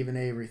and Stephen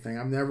Avery thing.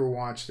 I've never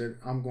watched it.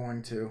 I'm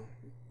going to.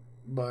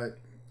 But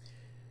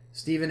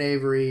Stephen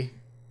Avery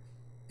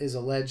is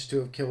alleged to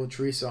have killed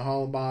Teresa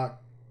Halbach.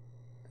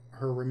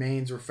 Her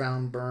remains were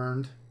found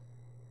burned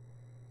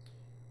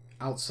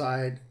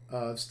outside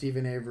of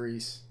Stephen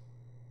Avery's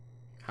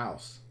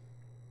house.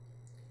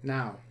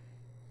 Now,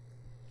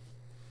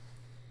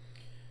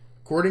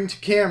 according to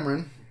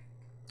Cameron,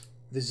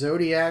 the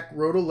Zodiac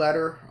wrote a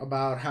letter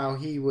about how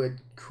he would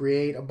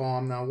create a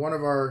bomb. Now, one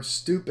of our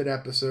stupid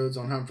episodes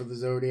on Hunt for the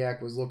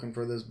Zodiac was looking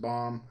for this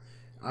bomb.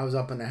 I was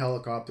up in a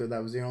helicopter.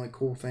 That was the only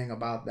cool thing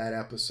about that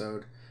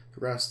episode. The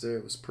rest of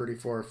it was pretty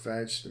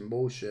far-fetched and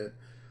bullshit.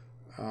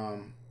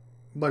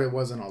 But it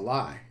wasn't a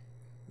lie.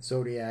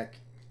 Zodiac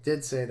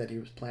did say that he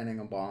was planning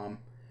a bomb,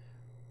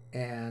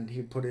 and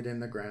he put it in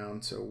the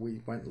ground, so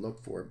we went and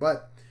looked for it.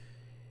 But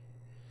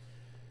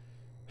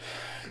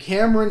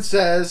Cameron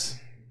says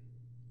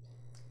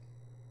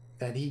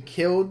that he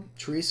killed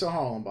Teresa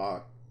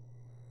Hallenbach.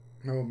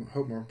 I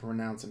hope I'm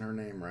pronouncing her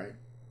name right.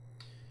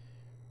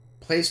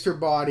 Placed her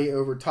body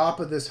over top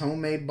of this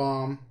homemade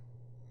bomb,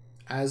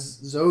 as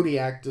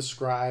Zodiac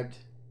described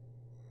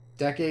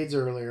decades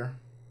earlier.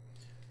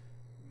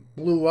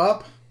 Blew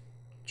up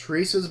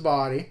Teresa's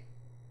body.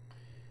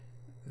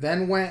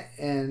 Then went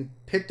and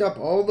picked up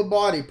all the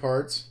body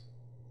parts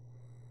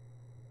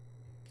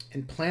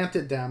and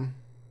planted them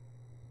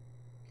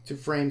to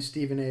frame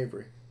Stephen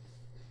Avery.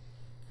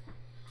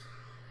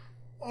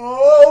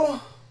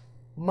 Oh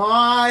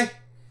my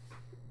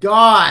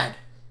God.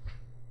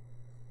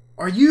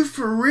 Are you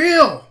for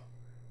real?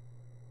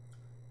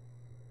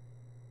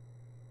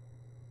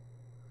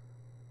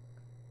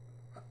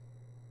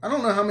 I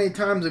don't know how many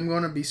times I'm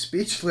going to be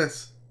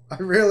speechless. I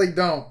really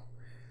don't.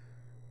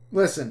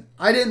 Listen,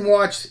 I didn't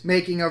watch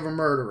Making of a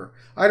Murderer.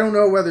 I don't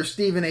know whether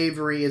Stephen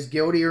Avery is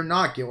guilty or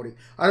not guilty.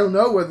 I don't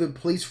know whether the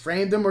police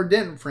framed him or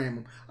didn't frame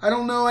him. I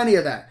don't know any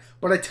of that.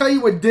 But I tell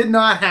you what did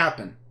not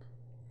happen.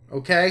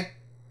 Okay?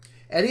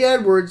 Eddie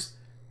Edwards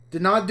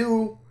did not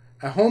do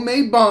a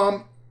homemade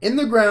bomb in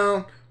the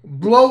ground,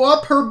 blow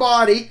up her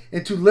body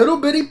into little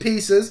bitty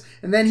pieces,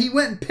 and then he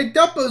went and picked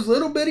up those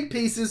little bitty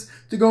pieces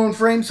to go and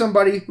frame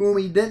somebody whom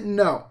he didn't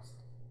know.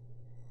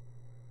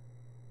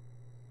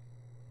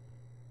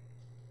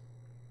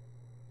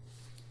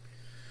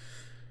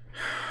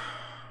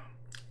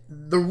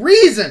 The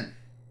reason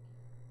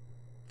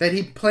that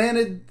he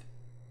planted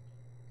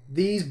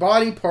these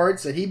body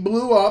parts that he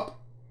blew up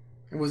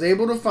and was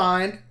able to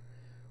find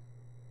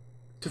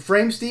to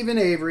frame Stephen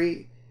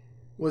Avery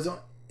was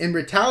in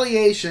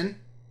retaliation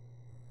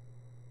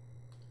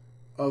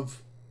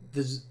of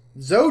the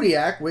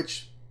Zodiac,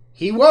 which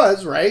he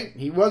was, right?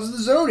 He was the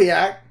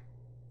Zodiac.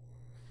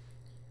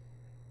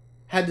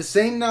 Had the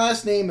same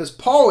last name as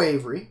Paul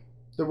Avery,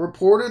 the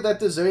reporter that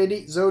the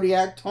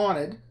Zodiac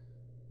taunted.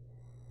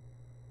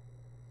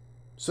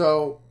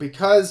 So,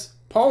 because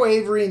Paul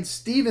Avery and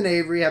Stephen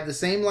Avery have the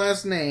same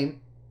last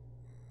name,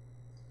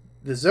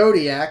 the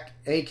Zodiac,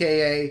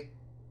 a.k.a.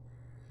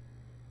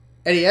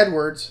 Eddie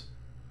Edwards,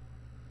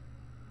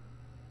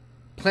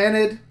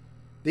 planted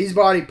these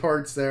body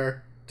parts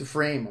there to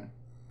frame him.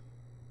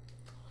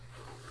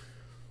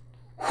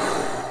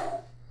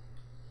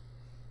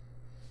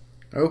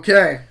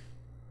 Okay.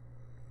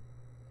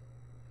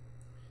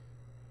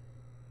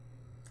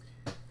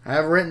 I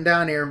have written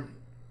down here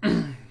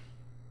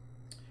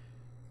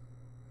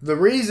the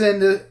reason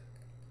that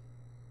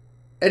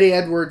Eddie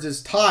Edwards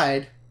is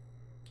tied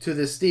to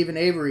the Stephen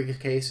Avery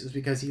case is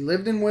because he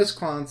lived in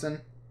Wisconsin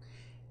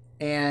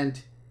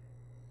and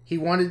he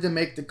wanted to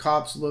make the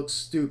cops look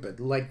stupid,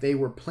 like they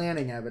were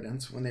planting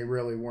evidence when they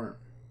really weren't.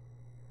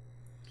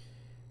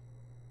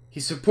 He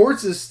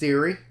supports this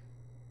theory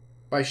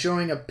by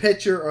showing a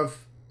picture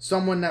of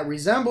someone that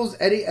resembles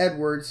Eddie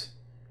Edwards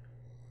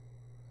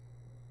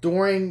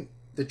during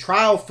the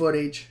trial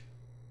footage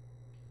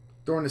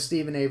during the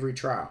Stephen Avery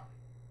trial.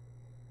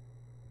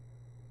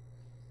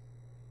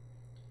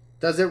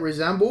 Does it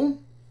resemble?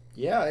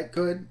 Yeah, it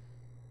could.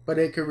 But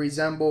it could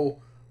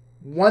resemble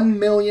 1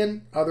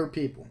 million other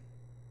people.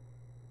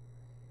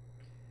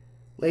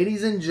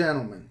 Ladies and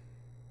gentlemen,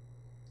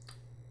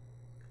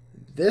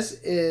 this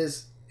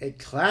is a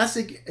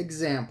classic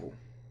example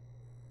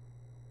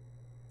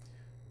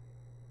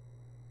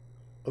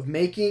of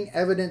making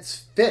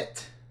evidence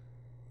fit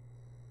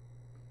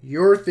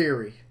your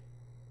theory.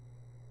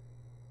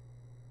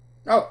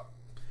 Oh,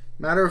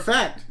 matter of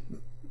fact,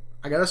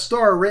 I got a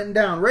star written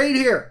down right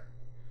here.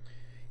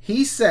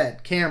 He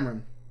said,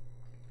 Cameron,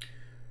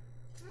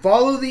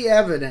 follow the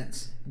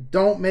evidence,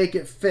 don't make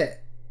it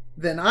fit.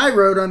 Then I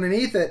wrote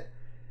underneath it,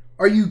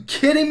 are you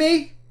kidding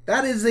me?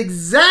 That is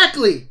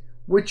exactly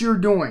what you're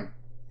doing.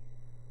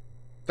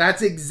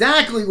 That's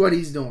exactly what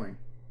he's doing.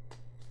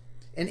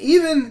 And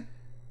even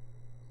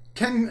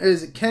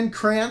Ken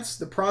Krantz,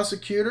 the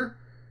prosecutor,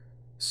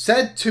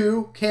 said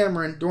to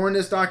Cameron during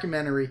this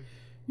documentary,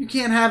 you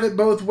can't have it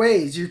both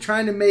ways. You're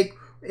trying to make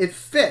it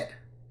fit.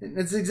 And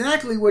that's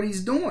exactly what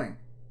he's doing.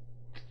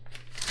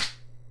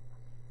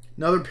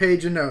 Another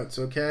page of notes,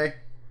 okay?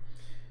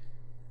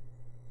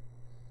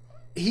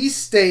 He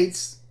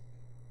states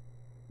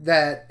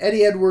that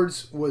Eddie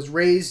Edwards was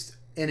raised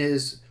in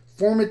his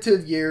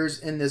formative years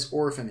in this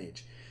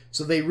orphanage.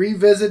 So they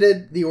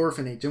revisited the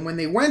orphanage. And when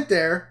they went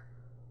there,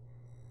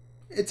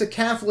 it's a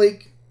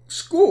Catholic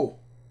school.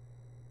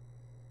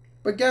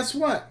 But guess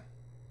what?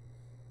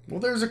 Well,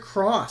 there's a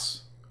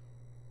cross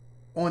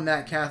on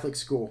that Catholic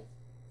school.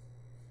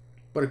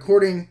 But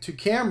according to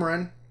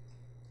Cameron,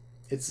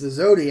 it's the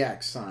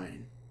Zodiac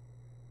sign.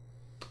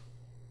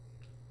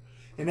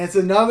 And it's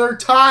another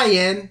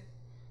tie-in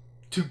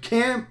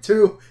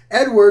to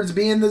Edwards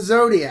being the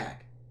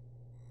Zodiac.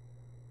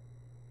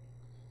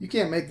 You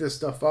can't make this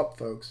stuff up,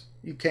 folks.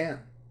 You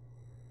can't.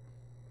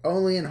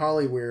 Only in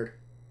Hollywood.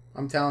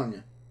 I'm telling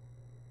you.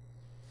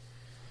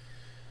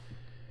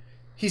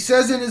 He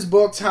says in his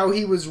books how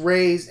he was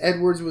raised,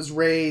 Edwards was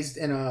raised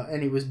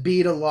and he was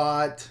beat a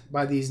lot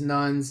by these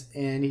nuns.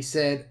 And he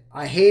said,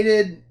 I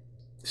hated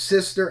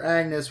Sister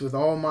Agnes with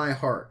all my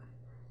heart.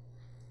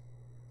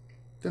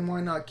 Then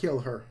why not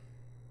kill her?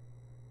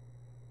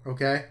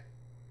 Okay?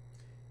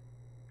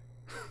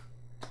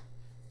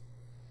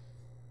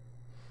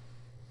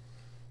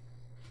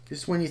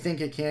 Just when you think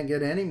it can't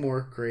get any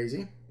more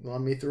crazy,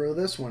 let me throw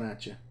this one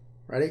at you.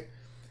 Ready?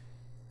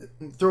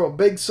 Throw a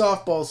big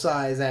softball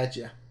size at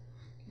you.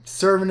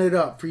 Serving it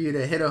up for you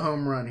to hit a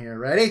home run here.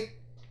 Ready?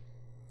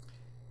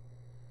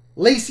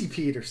 Lacey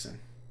Peterson.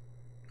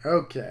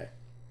 Okay.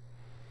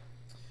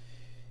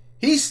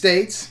 He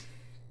states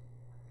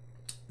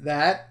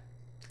that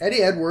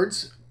Eddie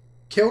Edwards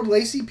killed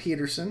Lacey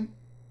Peterson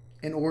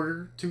in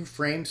order to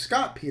frame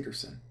Scott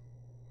Peterson.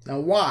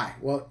 Now why?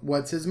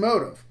 What's his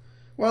motive?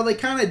 Well, they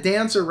kind of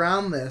dance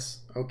around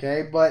this,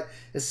 okay? But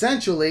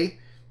essentially,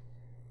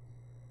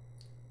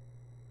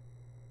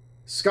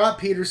 Scott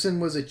Peterson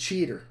was a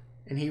cheater,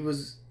 and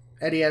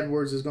Eddie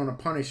Edwards is going to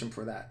punish him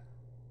for that.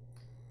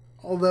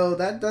 Although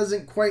that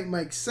doesn't quite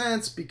make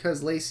sense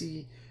because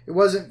it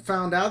wasn't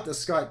found out that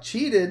Scott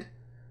cheated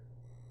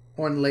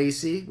on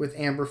Lacey with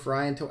Amber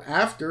Fry until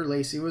after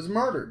Lacey was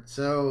murdered.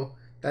 So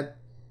that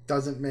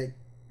doesn't make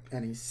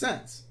any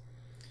sense.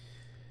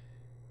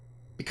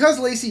 Because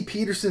Lacey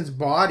Peterson's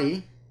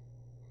body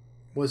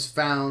was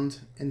found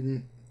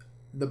in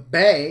the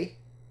Bay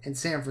in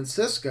San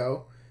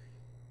Francisco,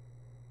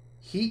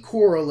 he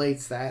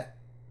correlates that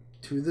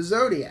to the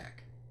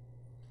Zodiac.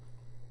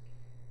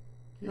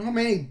 You know how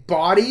many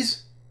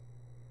bodies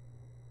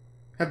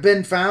have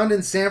been found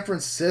in San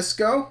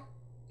Francisco?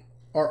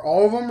 Are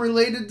all of them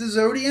related to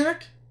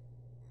Zodiac?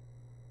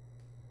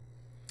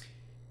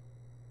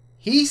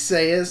 He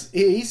states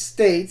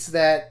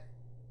that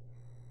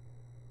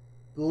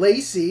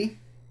Lacey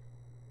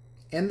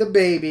and the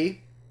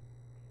baby,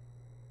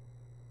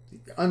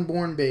 the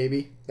unborn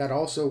baby that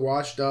also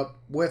washed up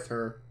with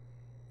her,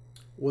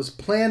 was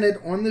planted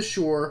on the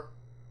shore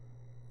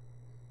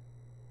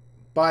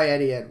by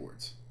Eddie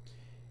Edwards.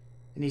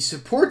 And he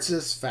supports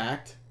this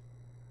fact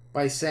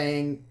by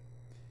saying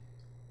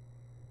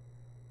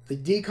the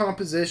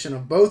decomposition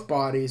of both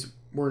bodies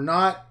were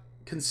not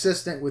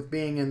consistent with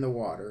being in the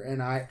water,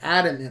 and I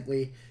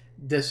adamantly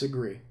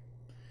disagree.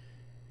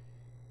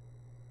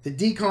 The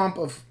decomp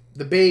of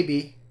the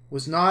baby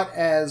was not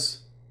as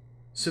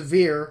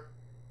severe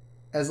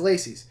as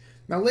Lacey's.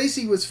 Now,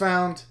 Lacey was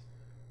found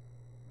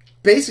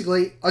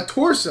basically a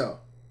torso.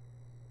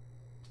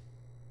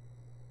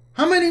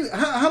 How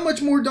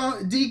much more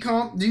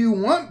decomp do you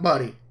want,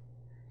 buddy?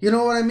 You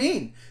know what I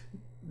mean?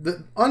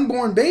 The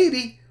unborn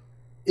baby,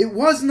 it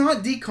was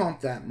not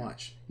decomped that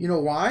much. You know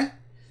why?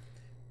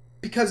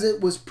 Because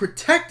it was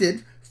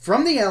protected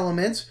from the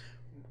elements,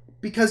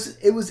 because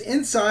it was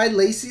inside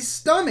Lacey's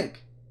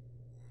stomach.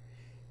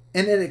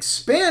 And it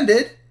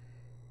expanded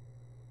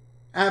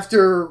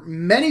after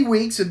many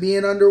weeks of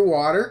being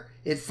underwater.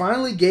 It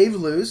finally gave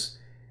loose.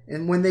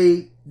 And when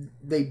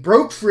they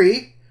broke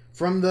free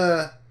from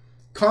the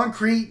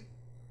concrete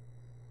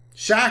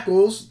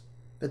shackles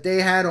that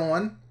they had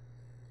on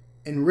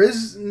and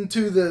risen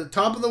to the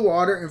top of the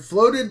water and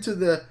floated to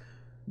the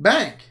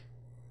bank,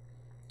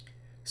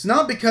 it's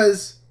not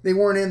because they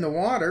weren't in the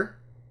water.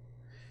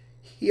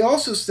 He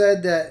also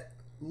said that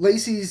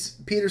Lacey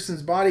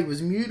Peterson's body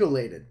was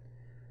mutilated.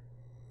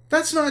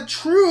 That's not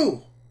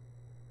true.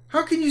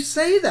 How can you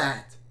say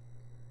that?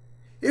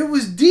 It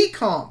was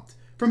decomped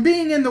from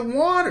being in the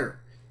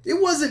water.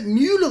 It wasn't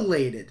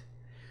mutilated.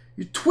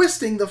 You're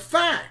twisting the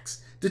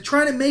facts to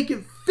try to make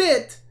it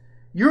fit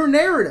your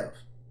narrative.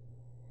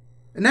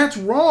 And that's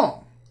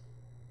wrong.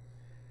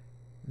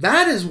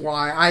 That is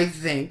why I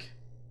think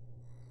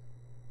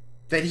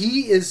that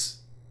he is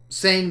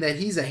saying that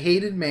he's a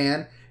hated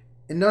man,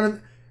 and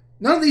none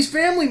of these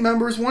family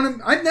members want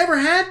him. I've never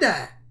had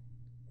that.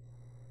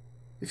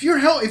 If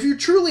you're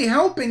truly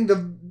helping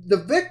the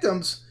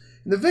victims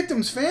and the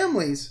victims'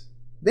 families,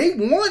 they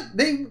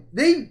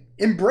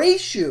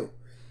embrace you.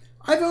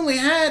 I've only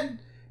had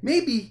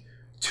maybe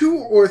 2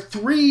 or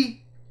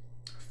 3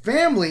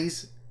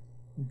 families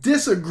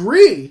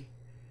disagree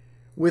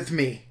with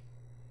me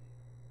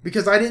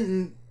because I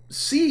didn't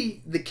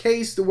see the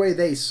case the way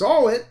they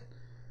saw it,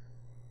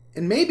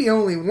 and maybe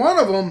only one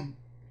of them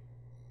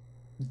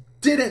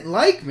didn't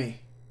like me.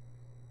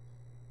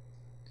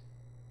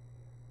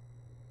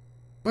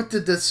 But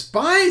to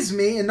despise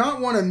me and not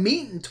want to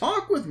meet and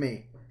talk with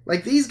me,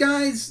 like these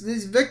guys,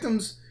 these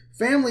victims'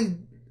 family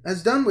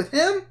has done with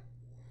him,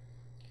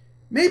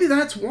 maybe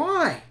that's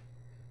why.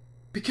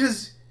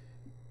 Because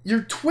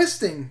you're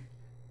twisting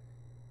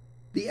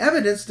the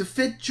evidence to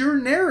fit your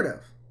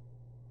narrative.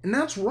 And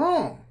that's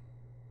wrong.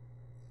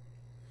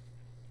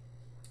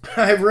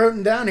 I've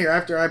written down here,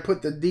 after I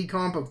put the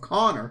decomp of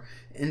Connor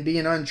and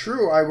being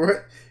untrue, I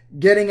wrote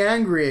getting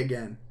angry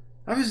again.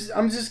 I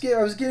was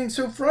getting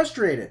so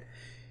frustrated.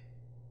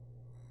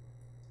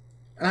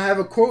 And I have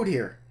a quote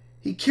here.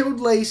 He killed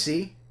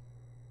Lacey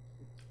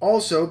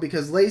also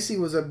because Lacey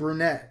was a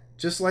brunette,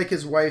 just like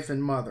his wife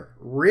and mother.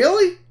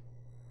 Really?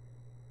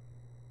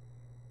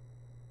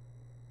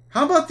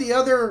 How about the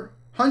other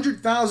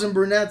 100,000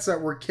 brunettes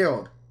that were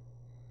killed?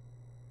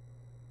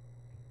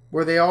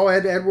 Were they all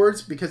Ed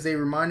Edwards because they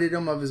reminded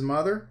him of his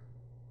mother?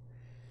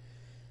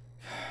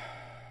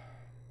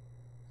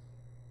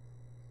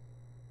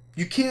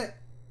 You can't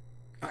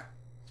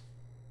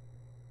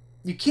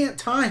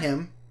tie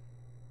him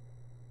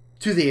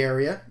to the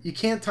area. You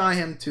can't tie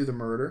him to the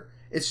murder.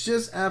 It's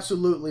just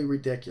absolutely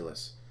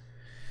ridiculous.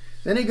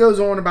 Then he goes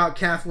on about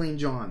Kathleen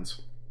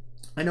Johns.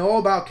 I know all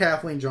about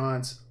Kathleen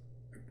Johns.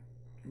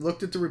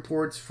 Looked at the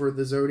reports for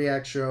the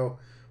Zodiac show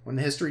on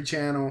the History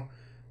Channel.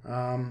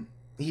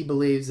 He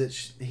believes that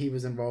he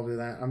was involved in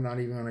that. I'm not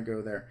even going to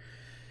go there.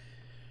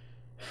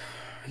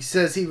 He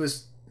says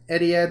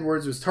Eddie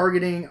Edwards was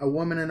targeting a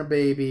woman and a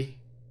baby,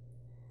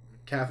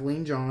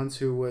 Kathleen Johns,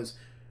 who was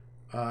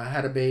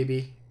had a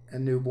baby a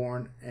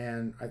newborn,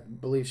 and I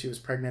believe she was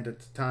pregnant at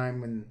the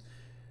time when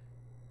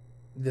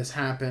this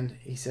happened.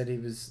 He said he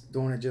was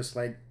doing it just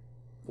like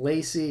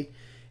Lacey,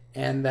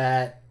 and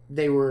that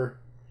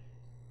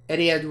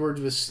Eddie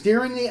Edwards was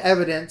steering the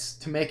evidence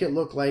to make it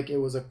look like it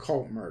was a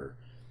cult murder.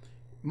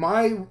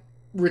 My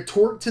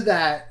retort to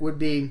that would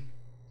be,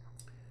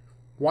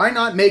 why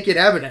not make it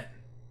evident?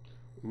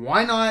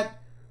 Why not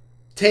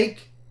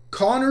take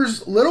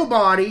Connor's little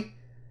body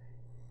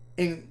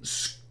and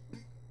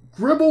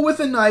scribble with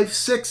a knife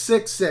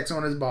 666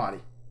 on his body?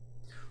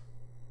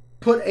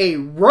 Put a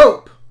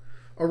rope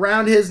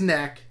around his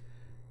neck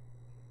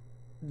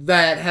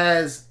that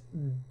has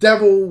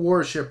devil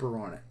worshipper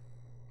on it.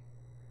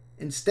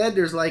 Instead,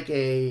 there's like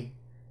a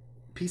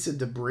piece of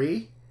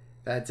debris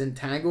that's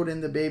entangled in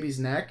the baby's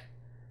neck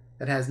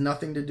that has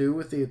nothing to do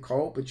with the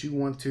occult, but you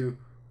want to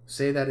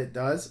say that it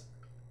does.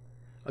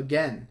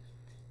 Again,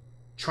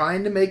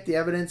 trying to make the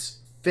evidence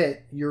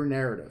fit your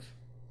narrative.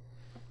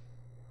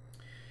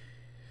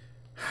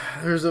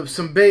 There's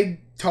some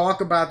big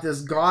talk about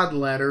this God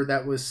letter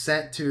that was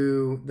sent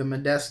to the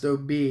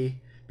Modesto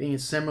Bee being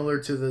similar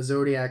to the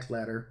Zodiac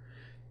letter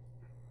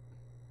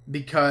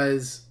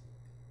because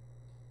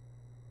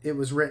it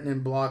was written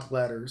in block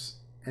letters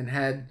and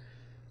had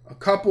a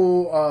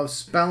couple of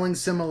spelling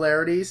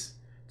similarities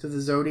to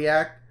the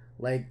Zodiac,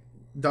 like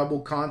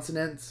double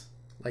consonants,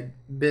 like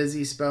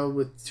busy spelled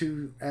with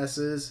 2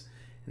 S's,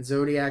 and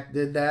Zodiac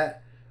did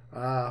that.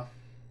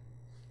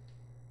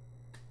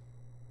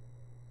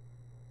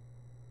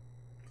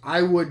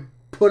 I would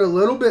put a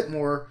little bit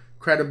more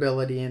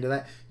credibility into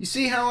that. You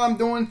see how I'm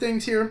doing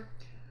things here?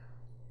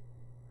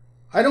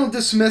 I don't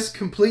dismiss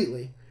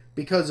completely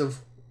because of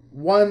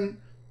 1,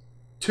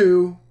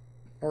 2,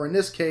 or in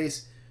this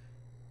case,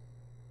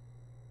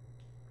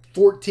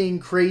 14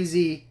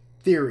 crazy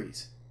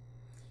theories.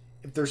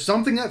 If there's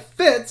something that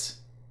fits,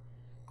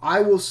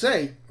 I will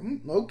say,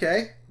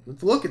 okay,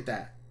 let's look at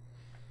that.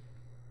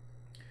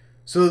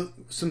 So,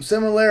 some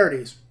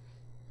similarities.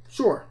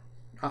 Sure,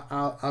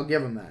 I'll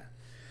give him that.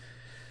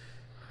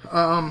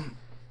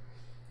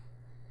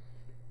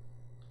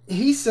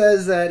 He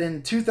says that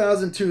in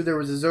 2002 there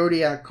was a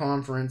Zodiac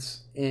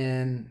conference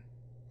in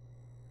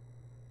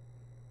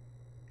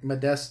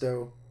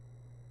Modesto,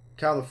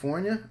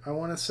 California, I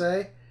want to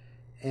say,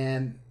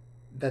 and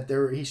that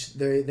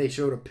they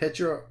showed a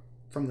picture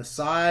from the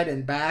side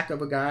and back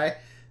of a guy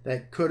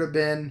that could have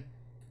been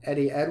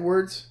Eddie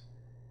Edwards,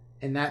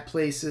 and that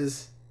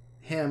places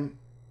him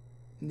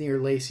near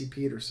Lacey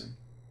Peterson.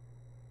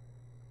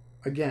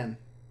 Again,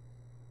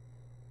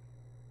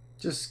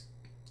 just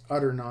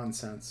utter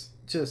nonsense.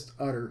 Just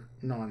utter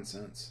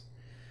nonsense.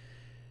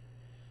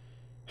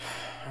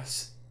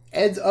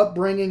 Ed's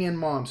upbringing and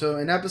mom. So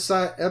in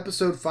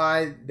episode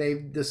 5, they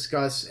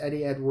discuss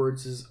Eddie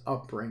Edwards'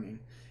 upbringing.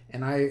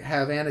 And I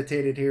have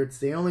annotated here, it's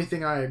the only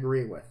thing I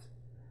agree with.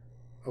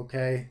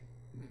 Okay?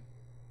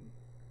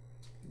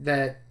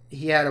 That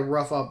he had a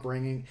rough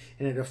upbringing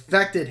and it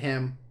affected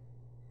him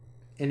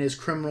in his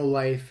criminal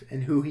life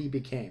and who he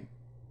became.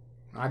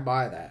 I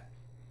buy that.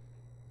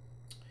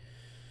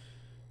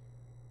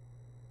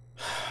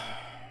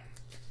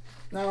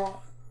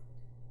 Now,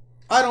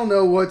 I don't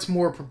know what's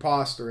more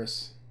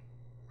preposterous.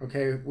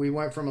 Okay, we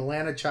went from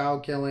Atlanta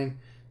child killing,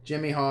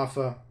 Jimmy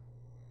Hoffa,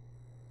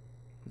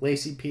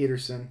 Lacey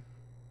Peterson,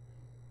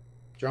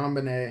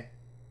 JonBenet,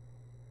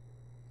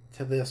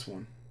 to this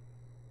one.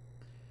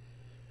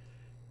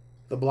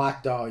 The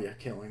Black Dahlia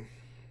killing.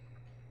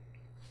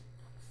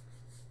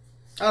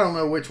 I don't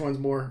know which one's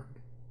more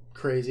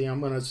crazy. I'm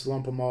going to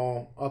lump them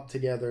all up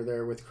together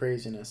there with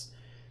craziness.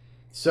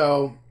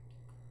 So,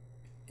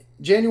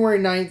 January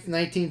 9th,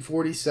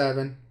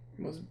 1947,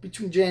 it was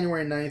between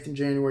January 9th and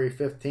January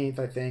 15th,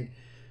 I think,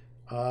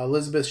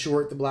 Elizabeth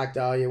Short, the Black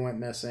Dahlia, went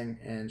missing,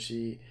 and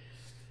she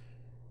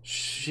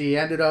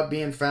ended up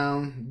being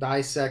found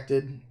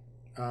dissected,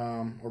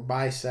 or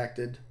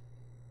bisected,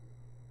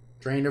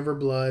 drained of her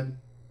blood,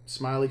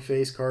 smiley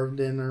face carved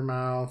in her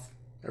mouth.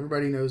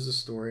 Everybody knows the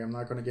story. I'm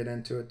not going to get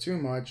into it too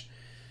much.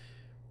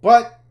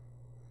 But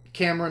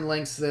Cameron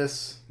links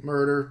this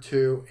murder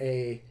to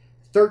a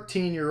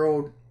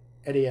 13-year-old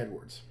Eddie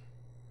Edwards.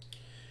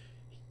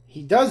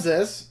 He does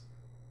this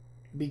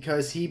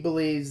because he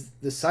believes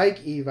the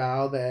psych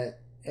eval that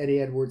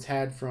Eddie Edwards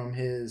had from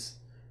his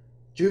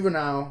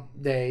juvenile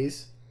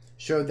days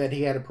showed that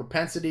he had a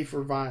propensity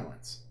for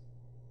violence.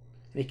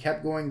 And he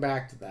kept going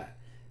back to that.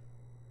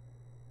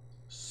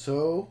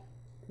 So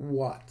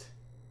what?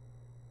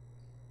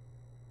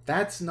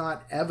 That's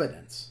not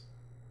evidence.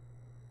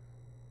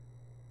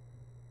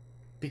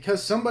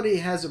 Because somebody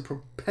has a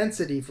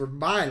propensity for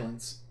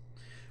violence.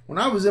 When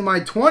I was in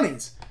my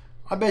 20s,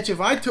 I bet you if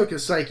I took a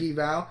psych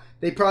eval,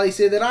 they'd probably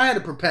say that I had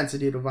a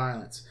propensity to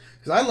violence.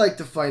 Because I like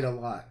to fight a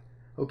lot.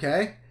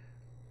 Okay?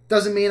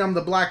 Doesn't mean I'm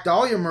the Black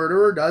Dahlia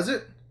murderer, does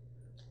it?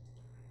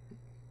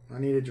 I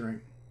need a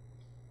drink.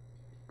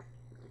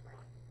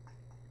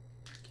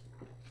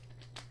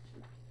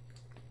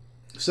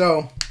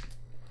 So,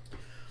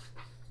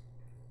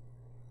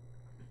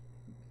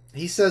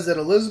 he says that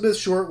Elizabeth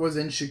Short was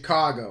in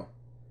Chicago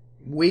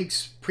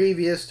weeks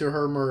previous to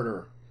her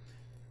murder.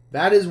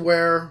 That is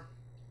where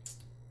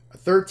a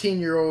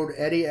 13-year-old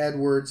Eddie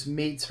Edwards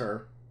meets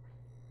her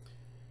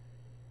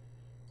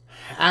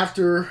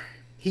after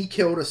he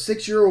killed a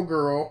 6-year-old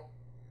girl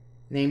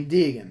named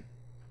Deegan.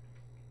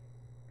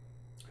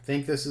 I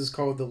think this is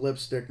called the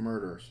Lipstick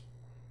Murders.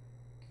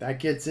 That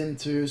gets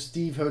into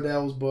Steve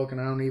Hodell's book, and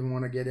I don't even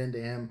want to get into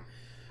him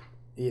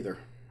either.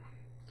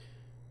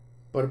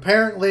 But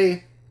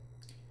apparently,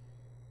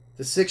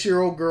 the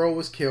 6-year-old girl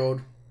was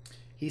killed.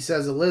 He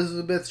says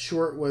Elizabeth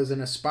Short was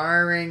an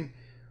aspiring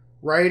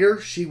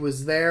writer. She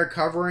was there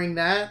covering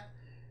that.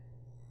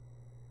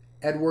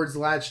 Edwards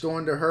latched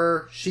on to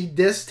her. She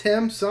dissed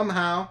him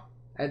somehow.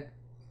 At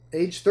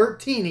age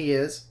 13 he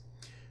is.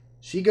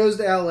 She goes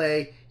to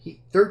L.A.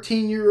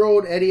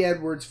 13-year-old Eddie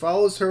Edwards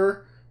follows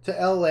her to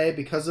L.A.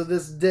 because of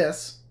this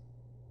diss.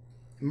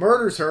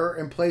 Murders her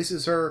and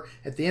places her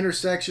at the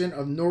intersection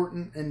of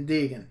Norton and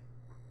Deegan.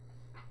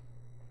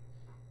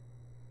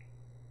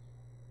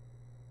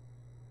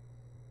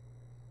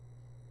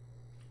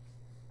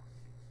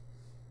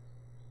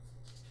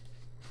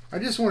 I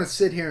just want to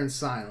sit here in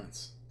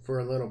silence for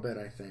a little bit,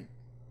 I think.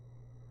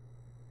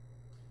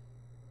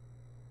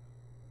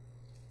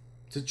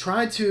 To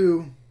try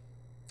to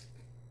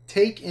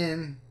take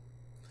in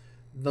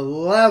the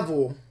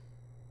level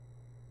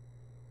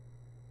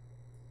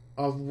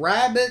of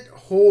rabbit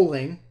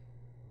holing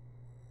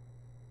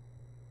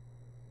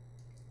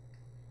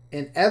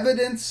and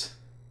evidence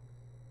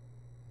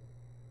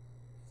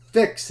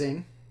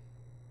fixing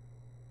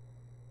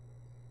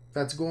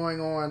that's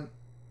going on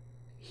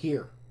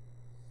here.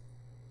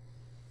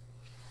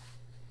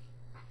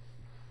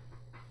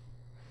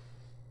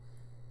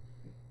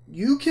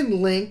 You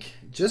can link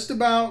just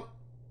about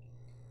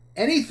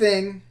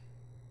anything,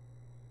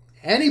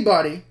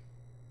 anybody,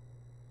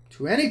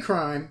 to any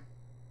crime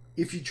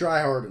if you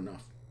try hard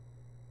enough.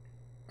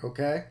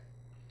 Okay?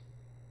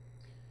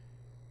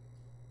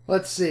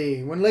 Let's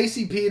see. When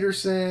Lacey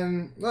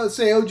Peterson, let's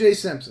say O.J.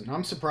 Simpson.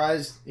 I'm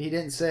surprised he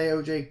didn't say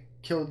O.J.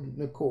 killed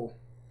Nicole.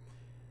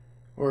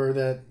 Or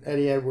that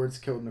Eddie Edwards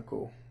killed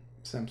Nicole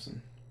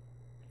Simpson.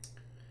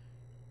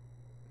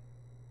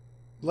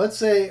 Let's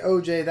say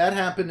O.J., that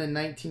happened in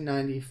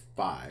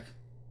 1995.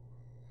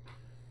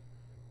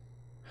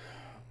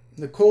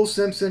 Nicole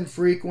Simpson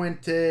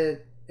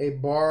frequented a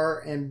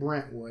bar in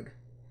Brentwood.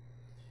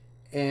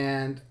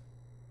 And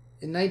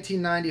in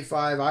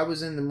 1995, I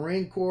was in the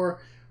Marine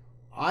Corps.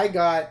 I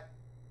got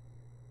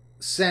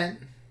sent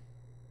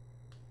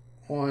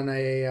on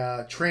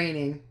a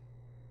training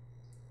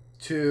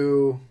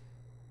to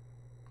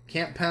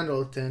Camp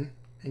Pendleton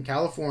in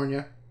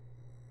California.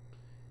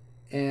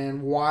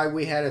 And why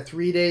we had a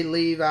 3-day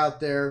leave out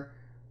there,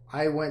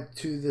 I went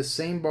to the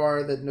same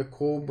bar that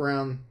Nicole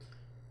Brown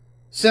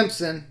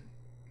Simpson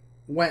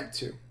went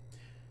to.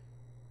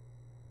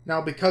 Now,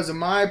 because of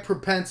my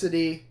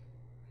propensity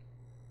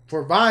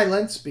for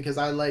violence, because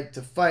I like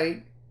to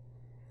fight,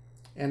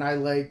 and I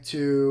like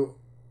to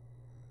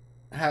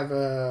have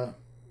a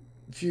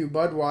few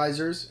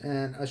Budweisers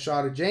and a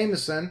shot of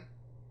Jameson,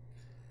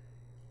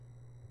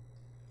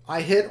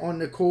 I hit on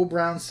Nicole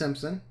Brown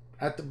Simpson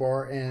at the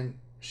bar, and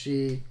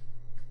she,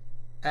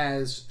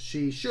 as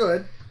she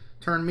should,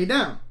 turned me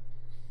down.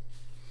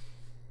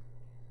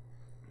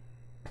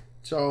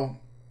 So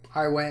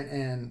I went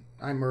and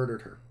I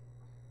murdered her.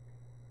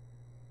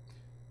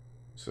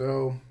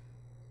 So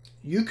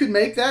you could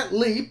make that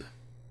leap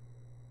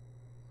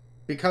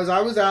because I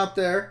was out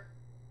there.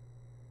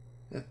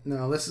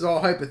 No, this is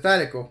all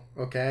hypothetical,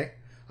 okay?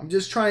 I'm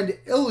just trying to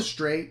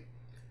illustrate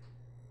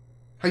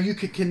how you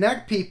could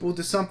connect people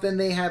to something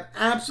they have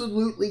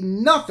absolutely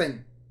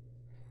nothing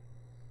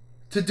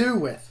to do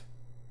with.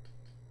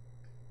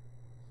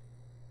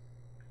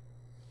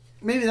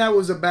 Maybe that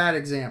was a bad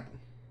example.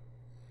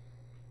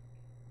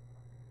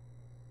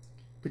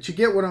 But you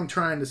get what I'm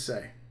trying to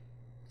say.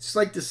 It's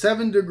like the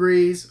 7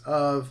 degrees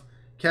of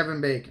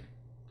Kevin Bacon.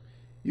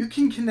 You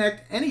can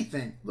connect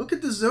anything. Look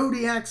at the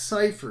Zodiac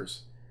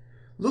ciphers.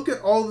 Look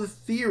at all the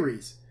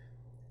theories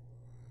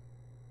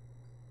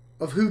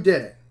of who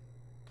did it.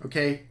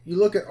 Okay? You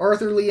look at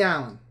Arthur Lee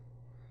Allen,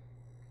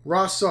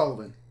 Ross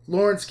Sullivan,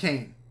 Lawrence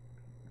Kane,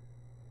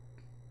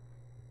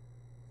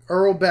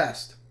 Earl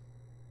Best.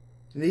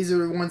 And these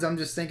are the ones I'm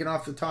just thinking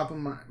off the top of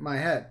my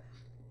head.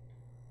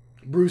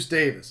 Bruce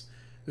Davis.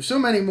 There's so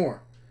many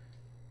more.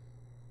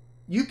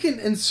 You can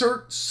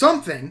insert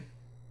something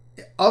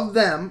of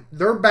them,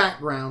 their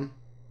background,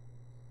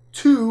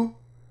 to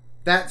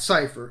that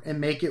cipher and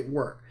make it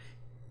work.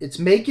 It's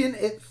making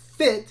it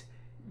fit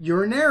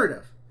your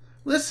narrative.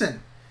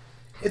 Listen,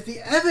 if the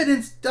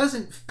evidence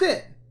doesn't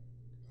fit,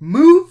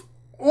 move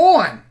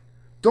on.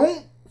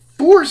 Don't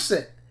force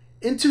it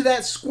into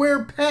that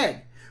square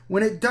peg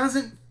when it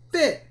doesn't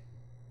fit.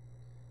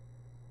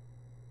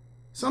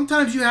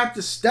 Sometimes you have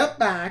to step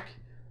back,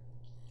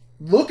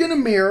 look in a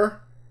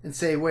mirror, and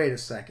say, wait a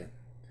second.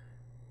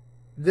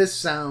 This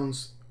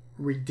sounds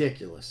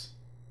ridiculous.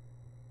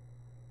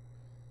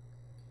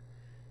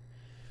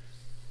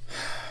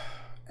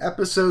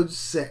 Episode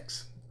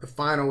 6, the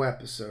final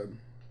episode.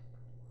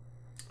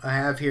 I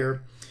have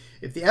here,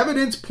 if the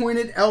evidence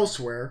pointed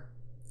elsewhere,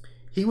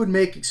 he would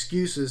make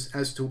excuses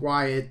as to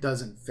why it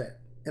doesn't fit.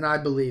 And I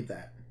believe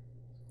that.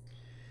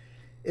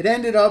 It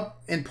ended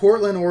up in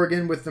Portland,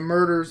 Oregon with the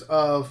murders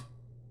of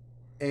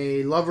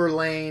a Lover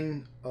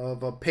Lane,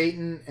 of a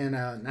Peyton and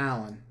an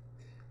Allen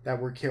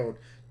that were killed.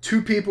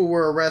 2 people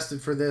were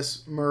arrested for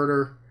this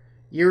murder.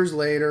 Years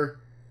later,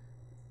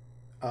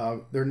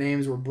 their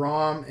names were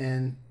Brom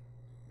and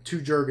 2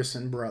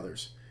 Jurgensen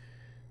brothers.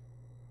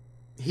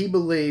 He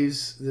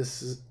believes,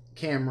 this is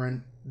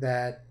Cameron,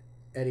 that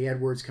Eddie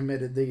Edwards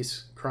committed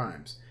these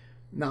crimes.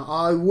 Now,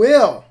 I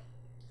will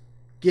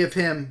give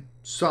him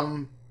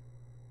some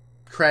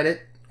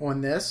credit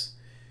on this.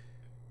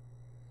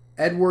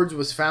 Edwards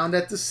was found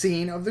at the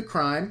scene of the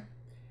crime.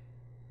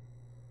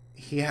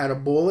 He had a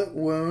bullet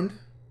wound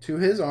to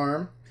his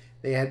arm.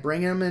 They had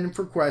bring him in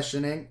for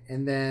questioning,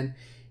 and then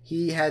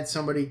he had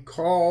somebody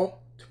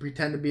call to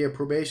pretend to be a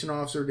probation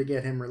officer to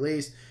get him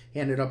released. He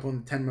ended up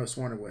on the 10 most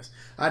wanted list.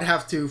 I'd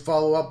have to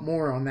follow up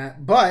more on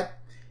that, but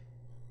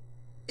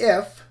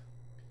if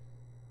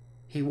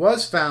he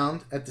was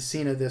found at the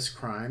scene of this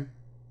crime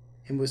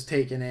and was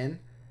taken in,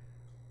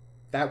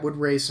 that would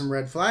raise some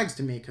red flags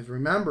to me, because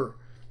remember,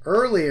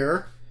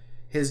 earlier,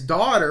 his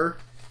daughter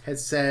had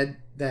said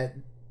that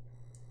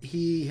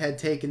he had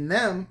taken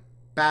them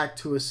back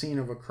to a scene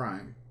of a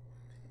crime.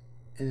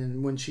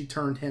 And when she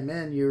turned him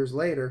in years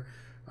later,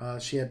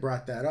 she had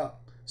brought that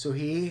up. So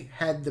he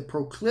had the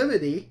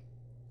proclivity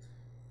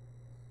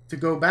to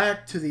go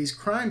back to these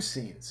crime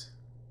scenes.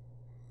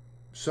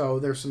 So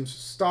there's some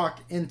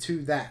stock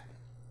into that.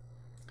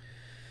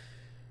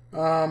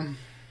 The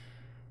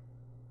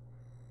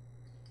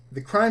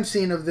crime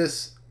scene of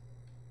this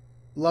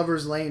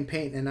Lover's Lane,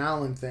 Peyton and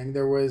Allen thing,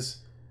 there was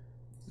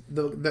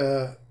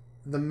the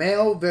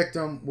male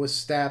victim was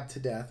stabbed to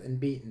death and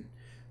beaten.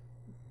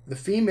 The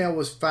female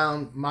was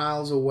found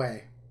miles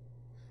away.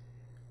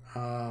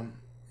 I'm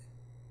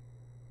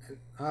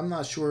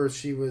not sure if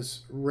she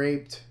was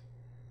raped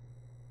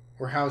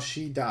or how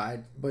she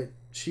died, but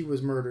she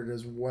was murdered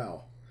as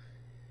well.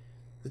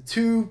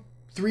 The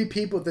 3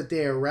 people that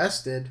they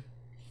arrested,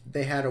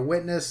 they had a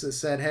witness that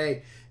said,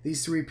 hey,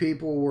 these 3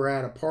 people were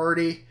at a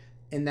party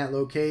in that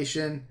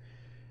location.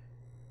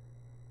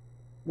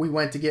 We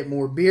went to get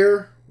more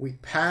beer. We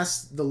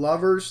passed the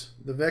lovers,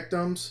 the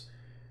victims,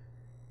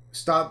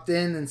 stopped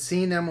in and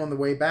seen them on the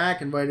way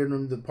back, invited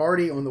them to the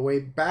party. On the way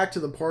back to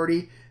the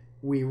party,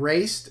 we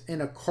raced in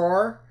a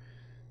car.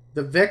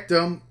 The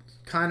victim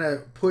kind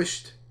of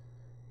pushed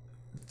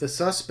the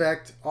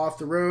suspect off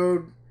the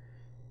road,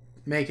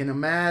 making him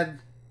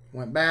mad,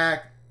 went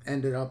back,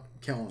 ended up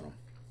killing him.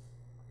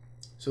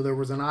 So there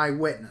was an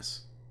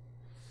eyewitness.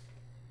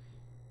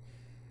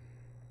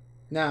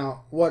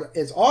 Now, what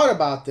is odd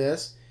about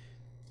this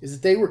is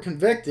that they were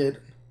convicted,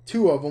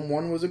 2 of them,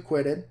 1 was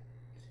acquitted,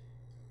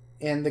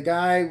 and the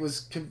guy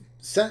was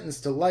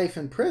sentenced to life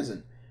in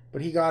prison,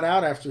 but he got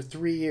out after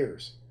 3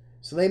 years.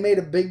 So they made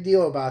a big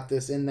deal about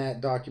this in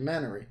that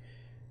documentary,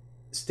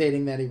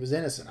 stating that he was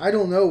innocent. I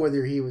don't know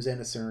whether he was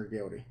innocent or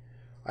guilty.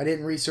 I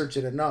didn't research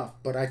it enough,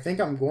 but I think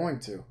I'm going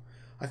to.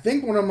 I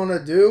think what I'm going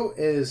to do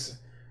is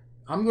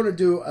I'm going to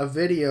do a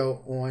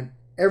video on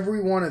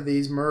every one of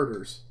these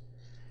murders.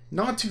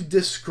 Not to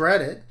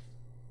discredit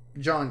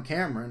John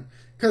Cameron,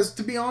 because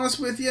to be honest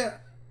with you,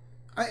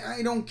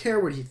 I don't care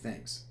what he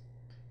thinks.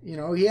 You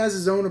know, he has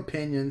his own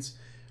opinions.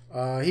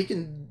 He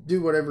can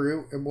do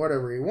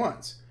whatever he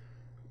wants.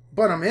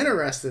 But I'm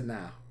interested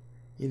now,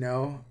 you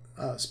know,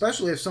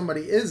 especially if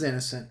somebody is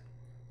innocent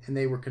and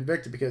they were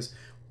convicted, because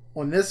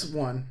on this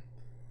one,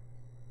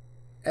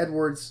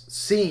 Edwards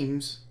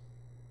seems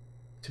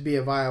to be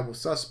a viable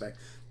suspect.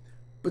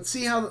 But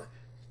see how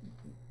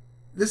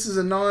this is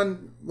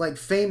a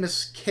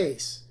famous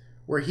case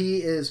where he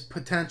is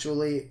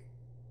potentially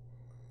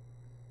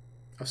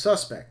a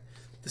suspect.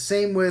 The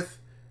same with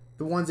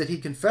the ones that he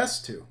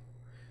confessed to.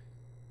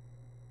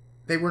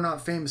 They were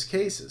not famous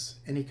cases,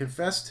 and he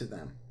confessed to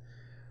them.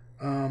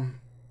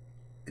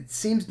 It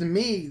seems to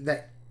me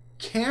that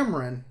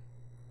Cameron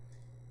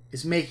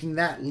is making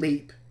that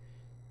leap.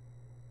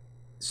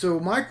 So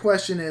my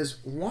question is,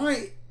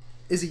 why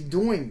is he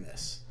doing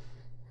this?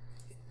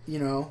 You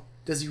know,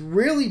 does he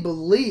really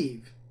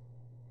believe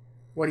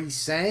what he's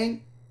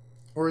saying,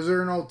 or is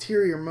there an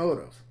ulterior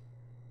motive?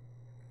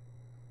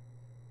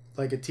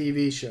 Like a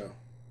TV show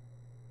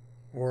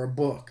or a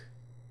book?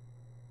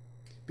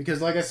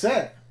 Because like I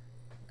said,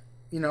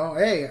 you know,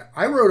 hey,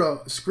 I wrote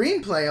a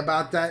screenplay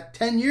about that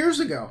 10 years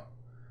ago.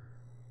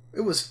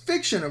 It was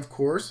fiction, of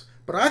course,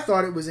 but I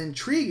thought it was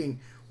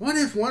intriguing. What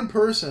if one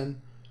person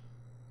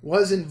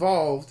was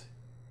involved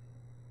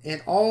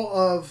in all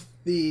of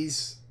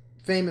these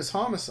famous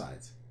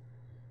homicides?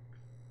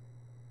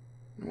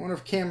 I wonder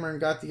if Cameron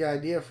got the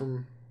idea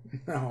from...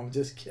 No, I'm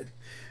just kidding.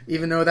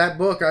 Even though that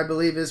book, I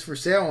believe, is for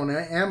sale on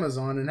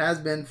Amazon and has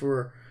been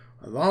for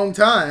a long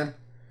time.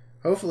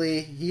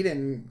 Hopefully he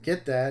didn't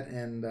get that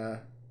and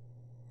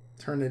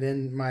turn it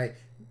in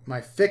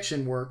my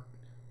fiction work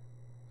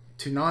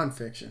to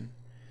nonfiction.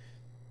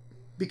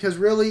 Because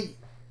really,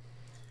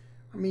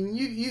 I mean,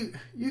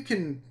 you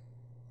can,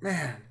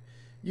 man,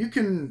 you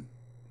can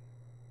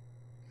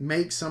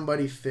make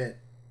somebody fit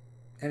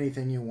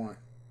anything you want.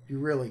 You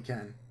really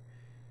can.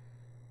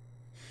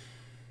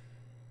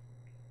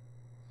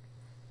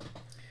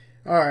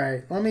 All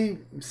right, let me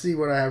see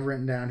what I have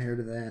written down here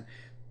to that.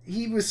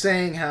 He was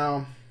saying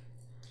how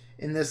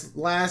in this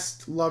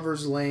last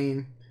Lover's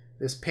Lane,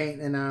 this Peyton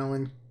and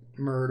Allen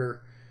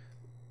murder,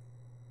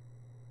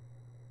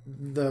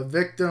 the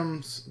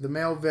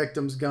male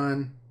victim's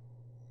gun,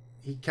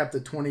 he kept a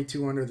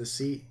 .22 under the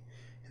seat,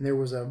 and there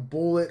was a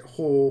bullet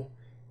hole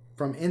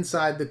from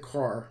inside the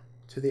car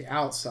to the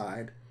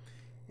outside,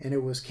 and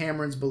it was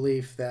Cameron's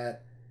belief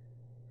that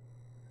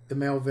the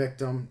male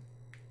victim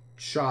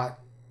shot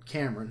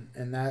Cameron,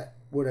 and that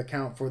would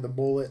account for the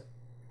bullet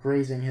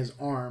grazing his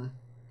arm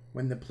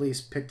when the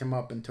police picked him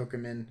up and took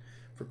him in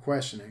for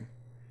questioning.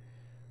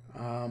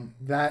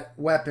 That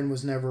weapon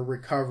was never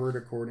recovered,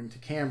 according to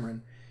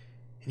Cameron,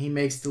 and he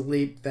makes the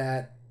leap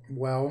that,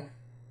 well,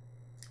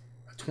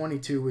 a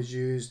 .22 was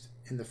used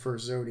in the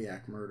first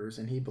Zodiac murders,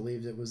 and he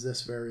believes it was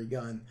this very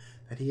gun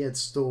that he had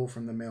stole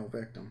from the male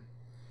victim.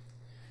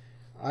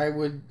 I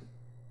would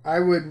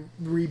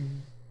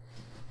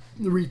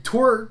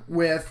retort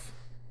with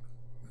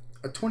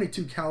a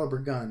 .22 caliber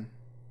gun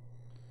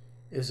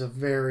is a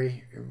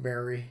very,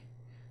 very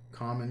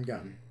common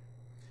gun.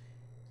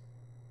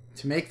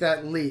 To make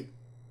that leap,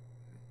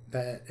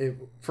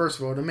 first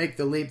of all, to make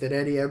the leap that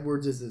Eddie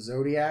Edwards is the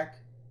Zodiac,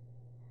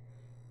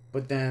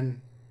 but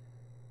then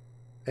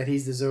that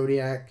he's the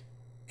Zodiac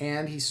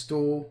and he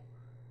stole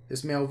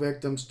this male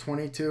victim's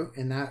 .22,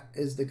 and that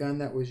is the gun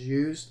that was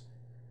used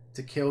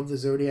to kill the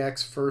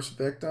Zodiac's first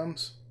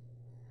victims.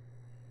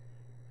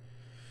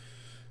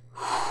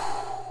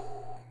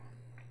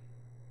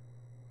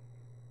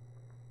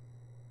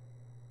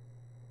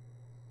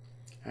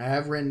 I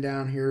have written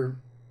down here,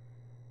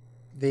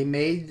 they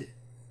made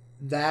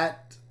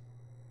that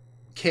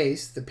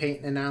case, the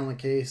Peyton and Allen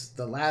case,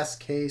 the last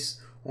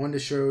case on the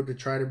show to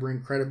try to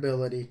bring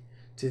credibility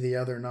to the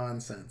other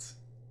nonsense.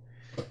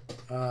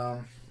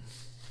 So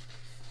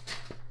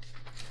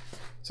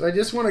I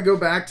just want to go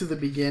back to the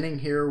beginning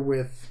here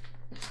with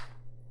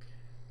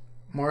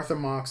Martha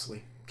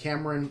Moxley.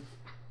 Cameron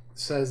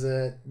says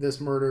that this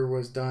murder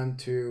was done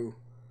to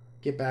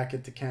get back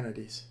at the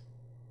Kennedys.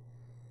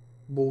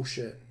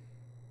 Bullshit.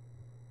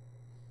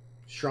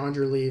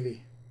 Chandra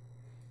Levy.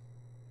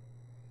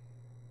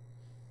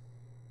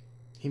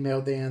 He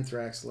mailed the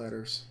anthrax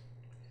letters.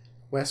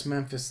 West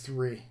Memphis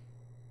 3.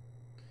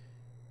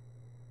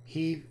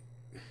 He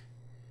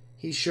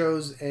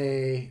shows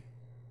a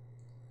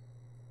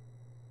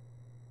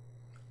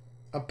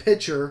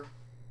picture,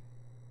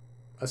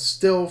 a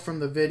still from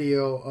the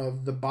video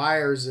of the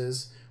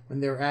Byerses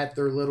when they're at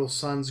their little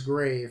son's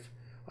grave,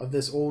 of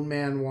this old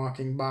man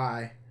walking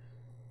by.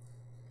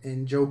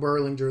 And Joe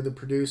Berlinger, the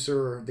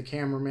producer or the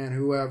cameraman,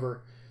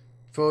 whoever,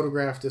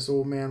 photographed this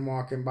old man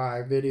walking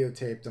by,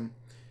 videotaped him.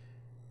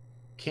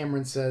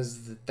 Cameron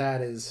says that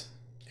that is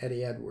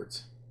Eddie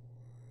Edwards.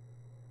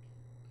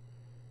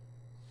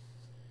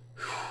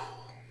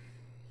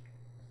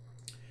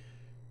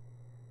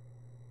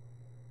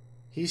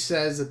 He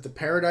says that the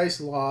Paradise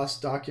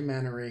Lost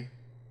documentary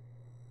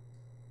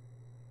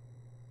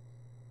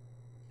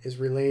is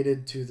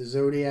related to the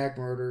Zodiac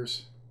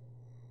murders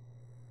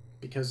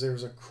because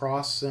there's a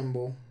cross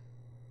symbol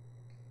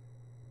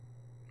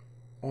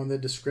on the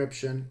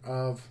description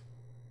of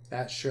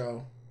that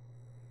show.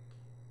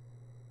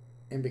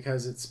 And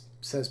because it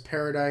says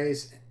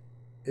Paradise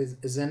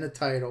is in the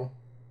title,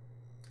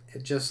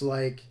 it just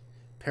like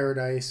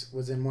Paradise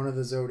was in one of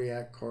the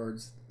Zodiac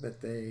cards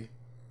that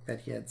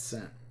he had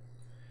sent.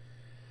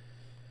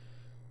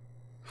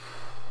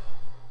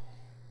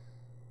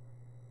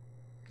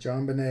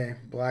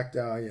 JonBenet, Black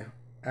Dahlia,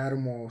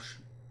 Adam Walsh,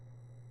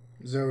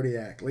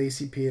 Zodiac,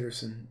 Lacey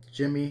Peterson,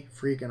 Jimmy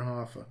freaking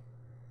Hoffa,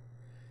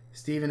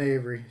 Stephen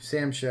Avery,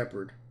 Sam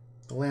Shepard,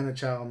 Atlanta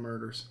child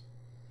murders.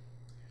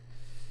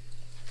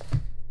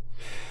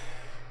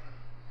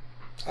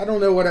 I don't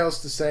know what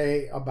else to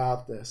say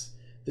about this.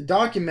 The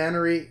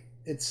documentary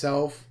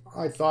itself,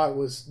 I thought,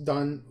 was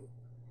done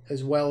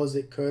as well as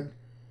it could.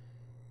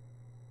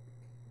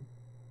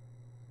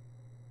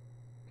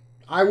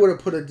 I would have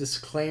put a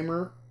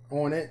disclaimer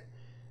on it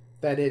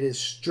that it is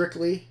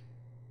strictly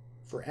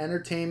for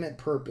entertainment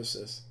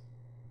purposes,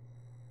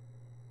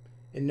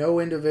 and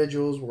no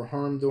individuals were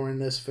harmed during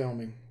this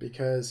filming,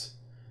 because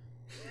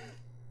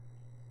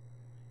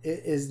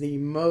it is the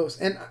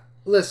most. And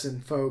listen,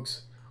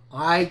 folks,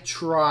 I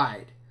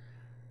tried.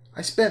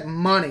 I spent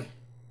money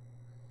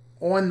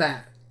on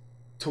that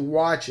to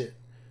watch it,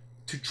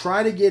 to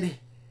try to get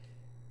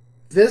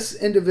this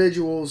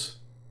individual's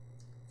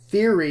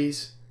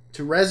theories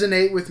to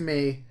resonate with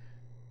me,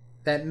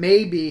 that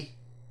maybe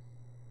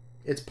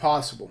it's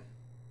possible.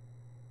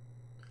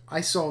 I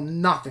saw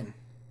nothing.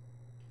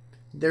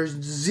 There's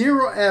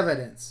zero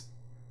evidence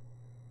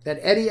that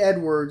Eddie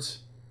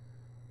Edwards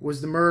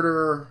was the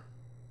murderer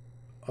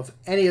of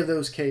any of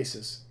those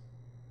cases.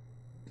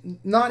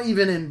 Not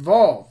even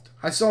involved.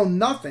 I saw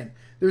nothing.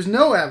 There's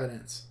no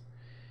evidence.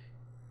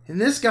 And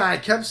this guy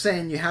kept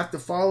saying you have to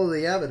follow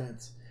the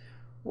evidence.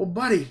 Well,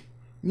 buddy,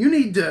 you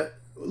need to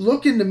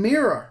look in the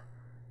mirror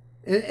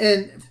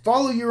and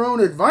follow your own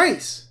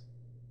advice.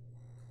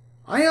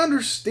 I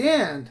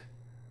understand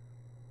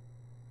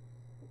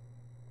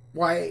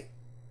why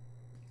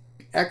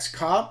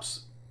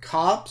ex-cops,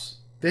 cops,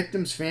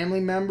 victims'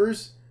 family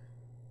members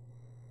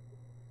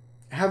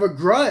have a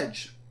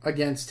grudge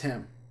against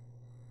him.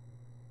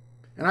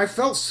 And I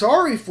felt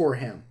sorry for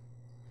him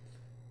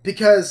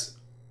because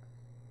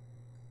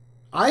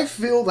I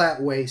feel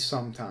that way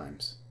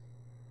sometimes.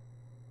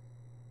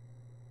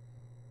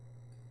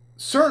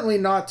 Certainly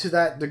not to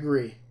that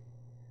degree.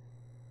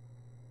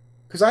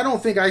 Because I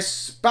don't think I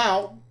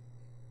spout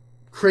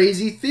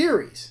crazy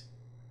theories.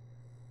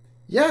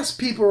 Yes,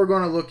 people are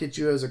going to look at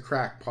you as a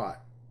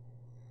crackpot.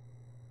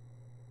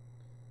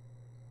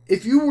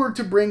 If you were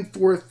to bring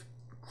forth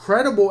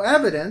credible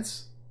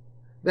evidence,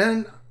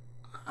 then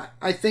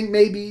I think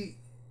maybe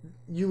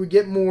you would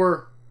get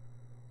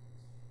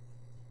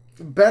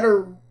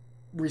better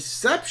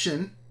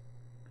reception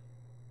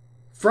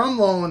from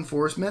law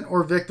enforcement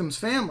or victims'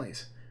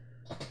 families.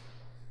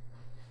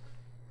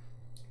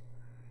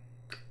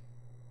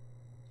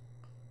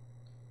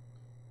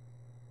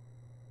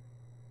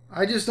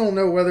 I just don't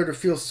know whether to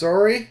feel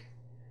sorry.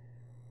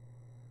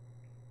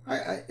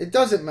 It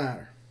doesn't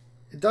matter.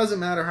 It doesn't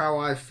matter how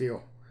I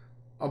feel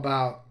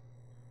about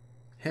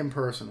him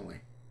personally.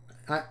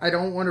 I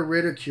don't want to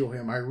ridicule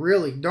him. I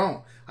really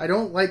don't. I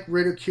don't like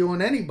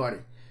ridiculing anybody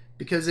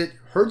because it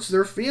hurts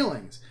their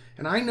feelings.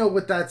 And I know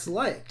what that's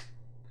like.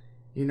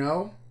 You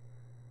know?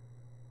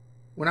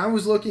 When I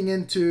was looking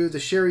into the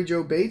Sherry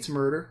Joe Bates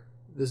murder,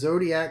 the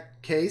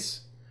Zodiac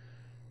case,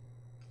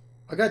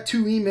 I got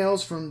 2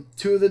 emails from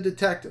 2 of the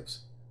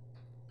detectives.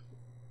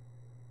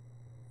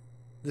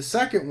 The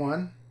second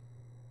one,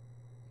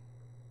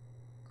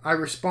 I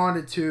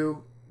responded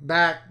to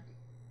back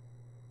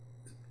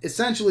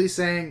essentially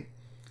saying,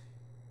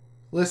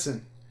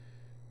 listen,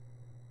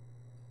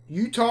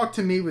 you talk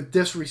to me with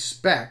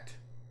disrespect,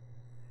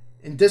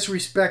 and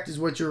disrespect is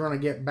what you're going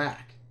to get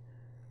back.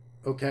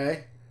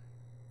 Okay?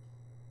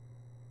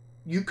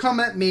 You come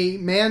at me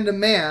man to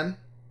man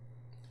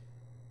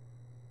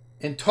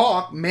and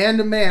talk man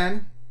to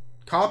man,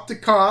 cop to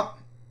cop,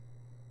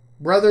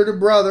 brother to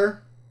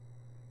brother,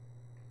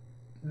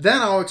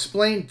 then I'll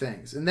explain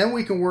things. And then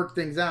we can work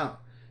things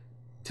out.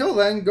 Till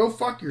then, go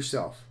fuck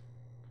yourself.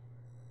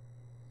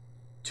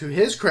 To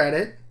his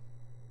credit,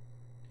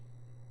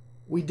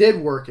 we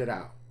did work it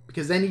out.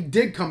 Because then he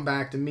did come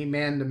back to me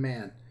man to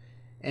man.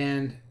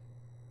 And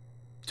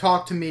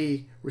talk to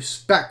me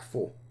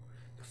respectful.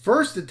 The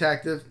first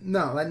detective,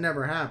 no, that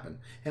never happened.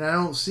 And I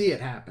don't see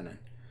it happening.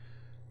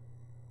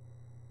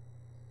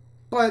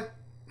 But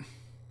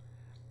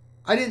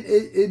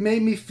it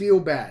made me feel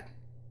bad.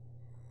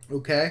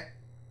 Okay?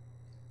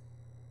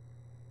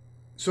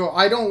 So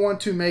I don't want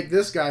to make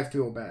this guy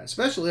feel bad.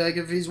 Especially like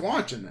if he's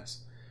watching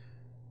this.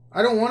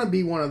 I don't want to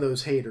be one of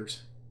those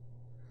haters.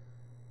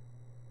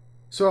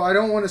 So I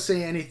don't want to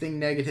say anything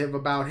negative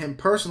about him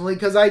personally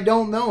because I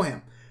don't know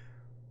him.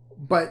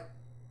 But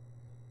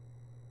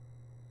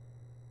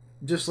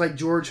just like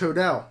George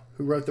Hodel,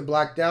 who wrote the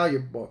Black Dahlia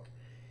book,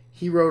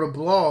 he wrote a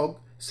blog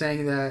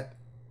saying that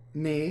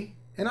me,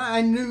 and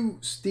I knew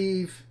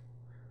Steve,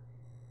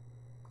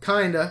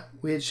 kinda.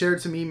 We had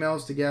shared some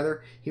emails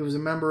together. He was a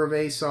member of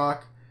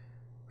ASOC.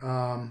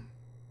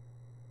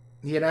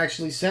 He had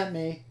actually sent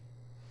me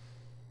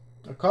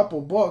a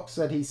couple books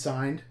that he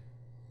signed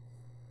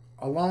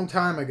a long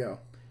time ago.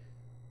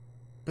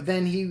 But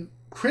then he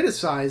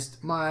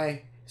criticized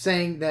my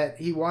saying that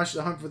he watched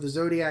The Hunt for the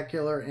Zodiac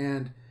Killer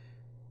and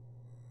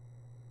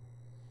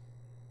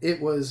it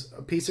was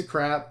a piece of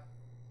crap.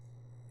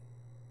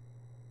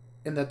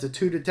 And that the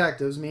 2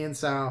 detectives, me and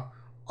Sal,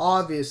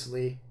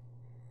 obviously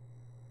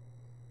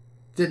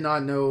did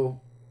not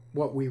know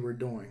what we were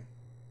doing.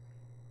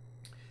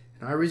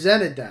 And I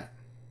resented that.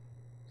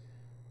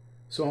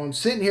 So I'm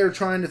sitting here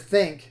trying to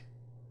think,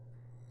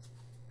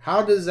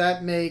 how does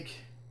that make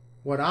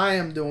what I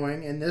am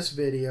doing in this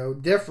video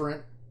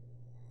different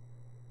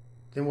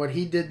than what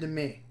he did to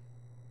me?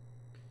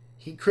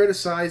 He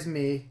criticized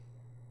me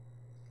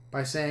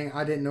by saying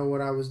I didn't know what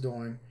I was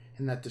doing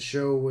and that the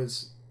show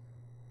was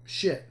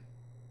shit.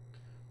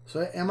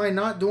 So am I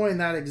not doing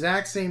that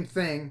exact same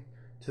thing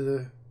to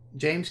the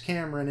James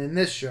Cameron in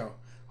this show?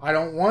 I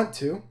don't want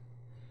to,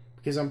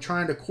 because I'm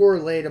trying to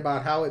correlate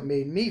about how it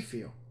made me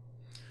feel.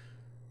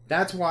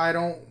 That's why I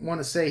don't want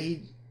to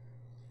say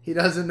he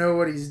doesn't know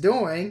what he's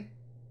doing.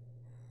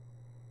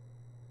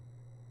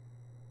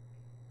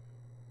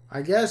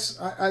 I guess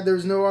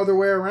there's no other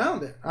way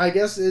around it. I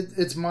guess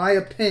it's my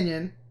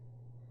opinion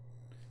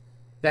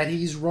that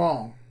he's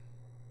wrong.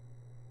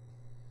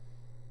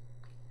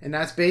 And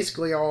that's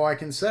basically all I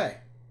can say.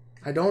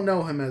 I don't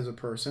know him as a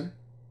person.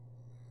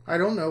 I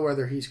don't know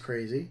whether he's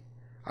crazy.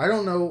 I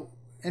don't know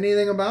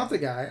anything about the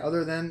guy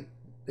other than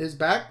his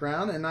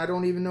background, and I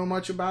don't even know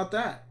much about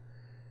that.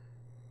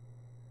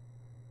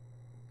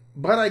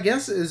 But I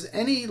guess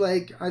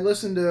I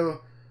listen to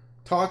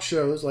talk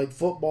shows like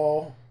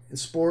football and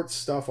sports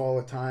stuff all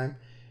the time.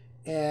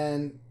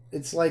 And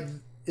it's like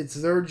it's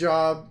their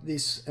job,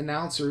 these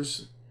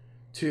announcers,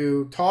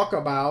 to talk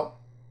about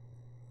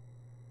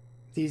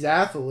these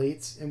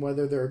athletes and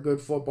whether they're a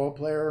good football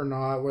player or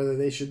not, whether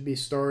they should be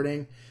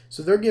starting.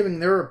 So they're giving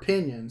their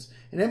opinions.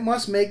 And it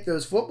must make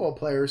those football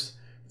players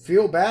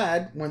feel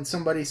bad when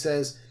somebody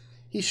says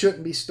he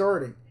shouldn't be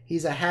starting.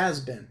 He's a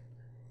has-been.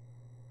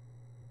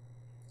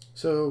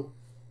 So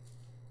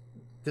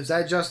does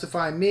that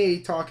justify me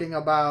talking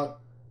about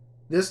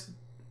this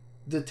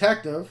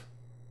detective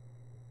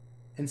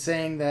and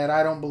saying that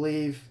I don't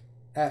believe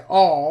at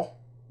all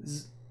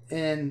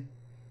in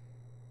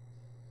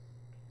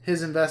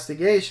his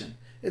investigation?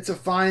 It's a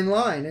fine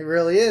line. It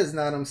really is.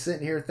 Now that I'm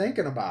sitting here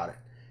thinking about it.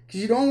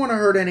 Because you don't want to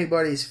hurt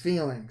anybody's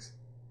feelings.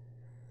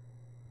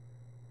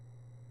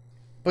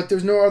 But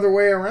there's no other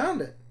way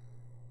around it.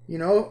 You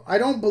know, I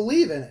don't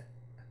believe in it.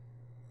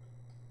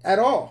 At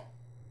all.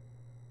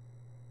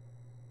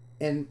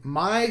 And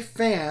my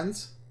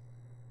fans,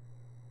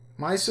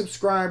 my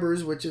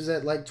subscribers, which is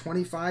at like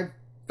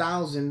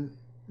 25,000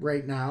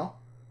 right now,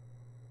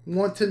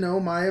 want to know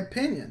my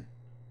opinion.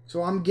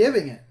 So I'm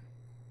giving it.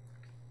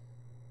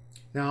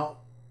 Now,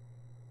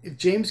 if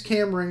James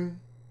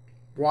Cameron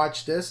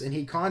watched this and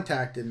he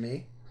contacted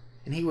me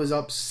and he was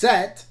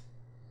upset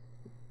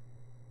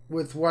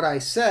with what I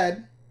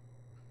said,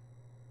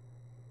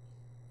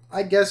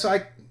 I guess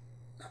I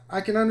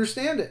can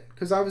understand it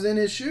because I was in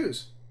his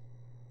shoes.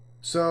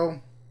 So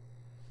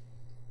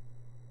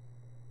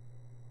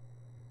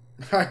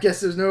I guess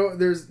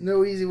there's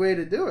no easy way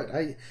to do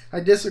it. I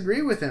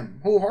disagree with him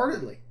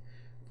wholeheartedly,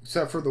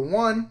 except for the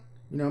one,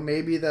 you know,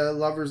 maybe the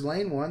Lover's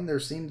Lane one. There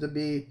seemed to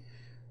be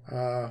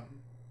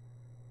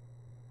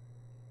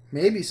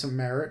maybe some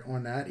merit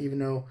on that, even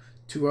though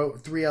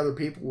three other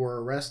people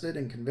were arrested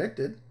and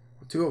convicted.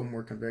 Well, two of them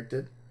were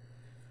convicted.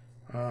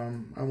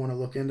 I want to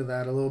look into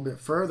that a little bit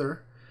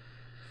further.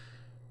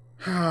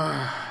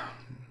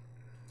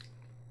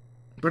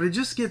 But it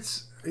just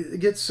gets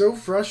so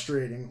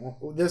frustrating.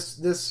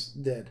 This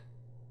did.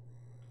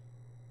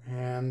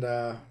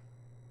 And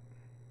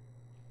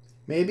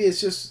maybe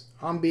it's just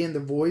I'm being the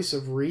voice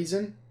of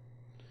reason.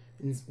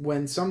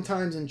 When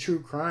sometimes in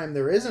true crime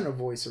there isn't a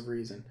voice of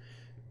reason.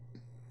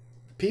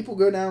 People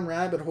go down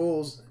rabbit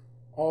holes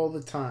all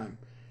the time.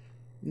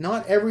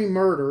 Not every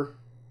murder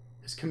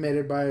is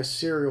committed by a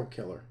serial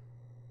killer.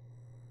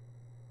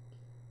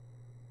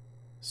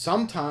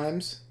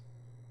 Sometimes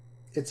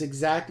it's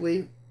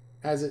exactly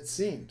as it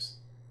seems.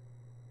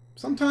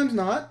 Sometimes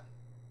not.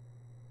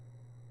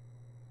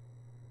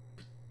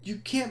 You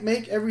can't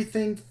make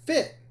everything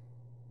fit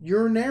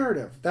your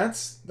narrative.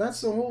 That's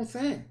the whole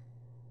thing.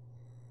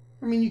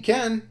 I mean, you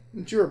can.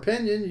 It's your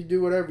opinion. You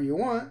do whatever you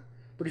want.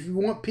 But if you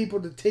want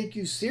people to take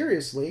you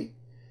seriously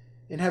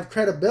and have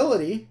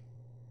credibility,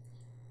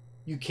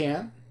 you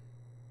can't.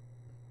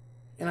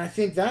 And I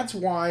think that's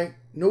why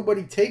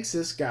nobody takes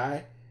this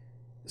guy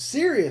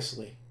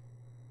seriously.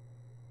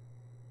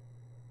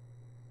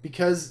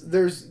 Because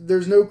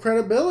there's no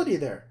credibility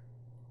there.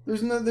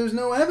 There's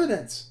no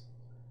evidence.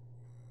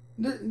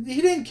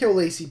 He didn't kill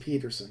Lacey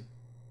Peterson.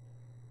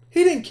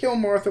 He didn't kill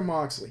Martha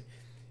Moxley.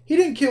 He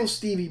didn't kill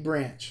Stevie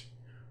Branch.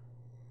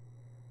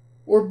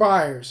 Or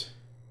Byers.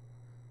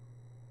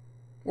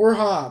 Or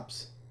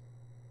Hobbs.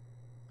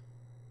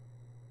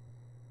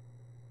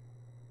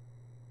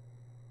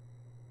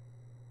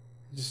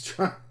 Just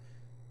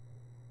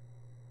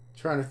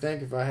trying to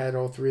think if I had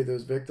all three of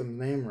those victims'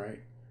 name right.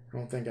 I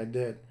don't think I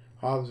did.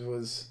 Hobbs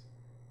was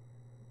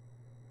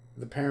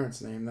the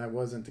parent's name. That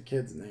wasn't the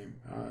kid's name.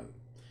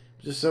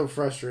 Just so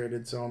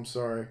frustrated, so I'm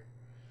sorry.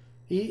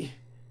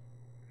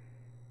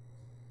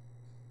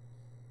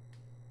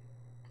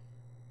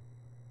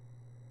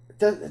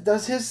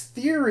 Does his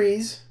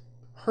theories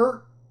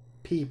hurt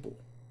people?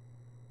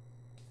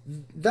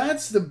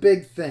 That's the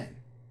big thing.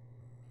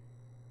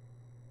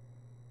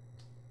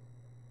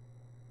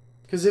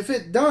 Because if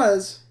it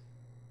does,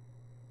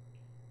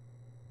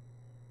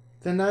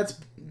 then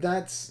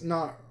that's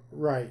not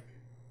right.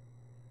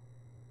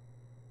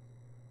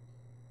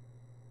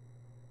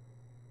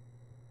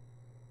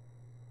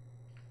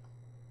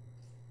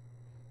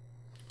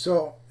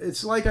 So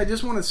it's like I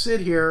just want to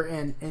sit here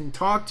and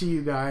talk to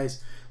you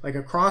guys like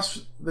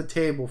across the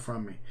table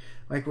from me.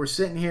 Like we're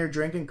sitting here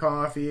drinking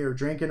coffee or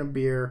drinking a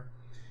beer.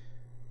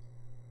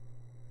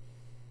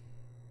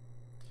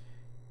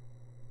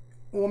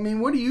 Well, I mean,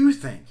 what do you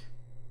think?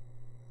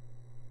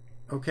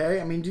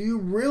 Okay? I mean, do you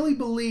really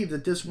believe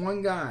that this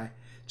one guy,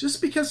 just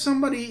because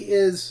somebody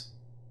is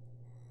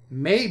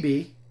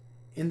maybe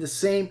in the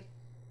same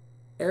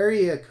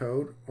area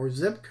code or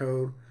zip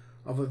code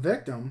of a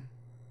victim,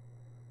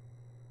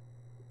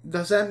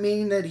 does that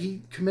mean that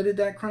he committed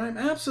that crime?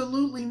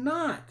 Absolutely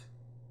not.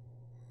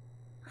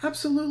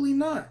 Absolutely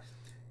not.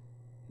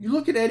 You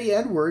look at Eddie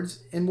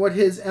Edwards and what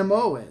his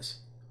MO is,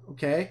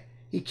 okay?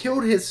 He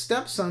killed his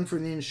stepson for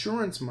the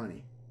insurance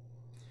money.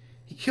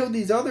 He killed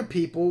these other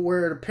people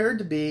where it appeared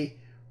to be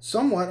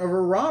somewhat of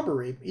a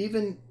robbery,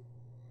 even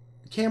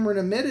Cameron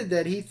admitted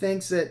that he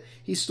thinks that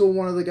he stole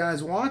one of the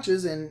guy's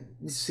watches and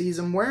sees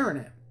him wearing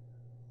it.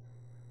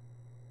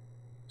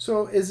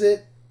 So is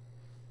it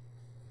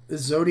the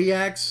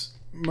Zodiac's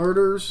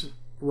murders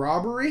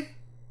robbery?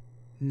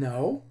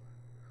 No.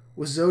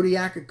 Was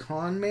Zodiac a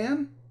con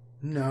man?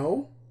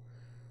 No.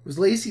 Was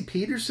Lacey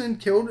Peterson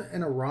killed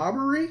in a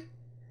robbery?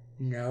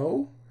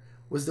 No.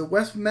 Was the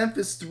West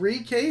Memphis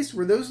 3 case,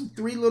 were those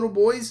 3 little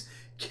boys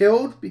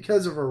killed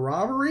because of a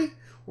robbery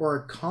or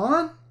a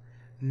con?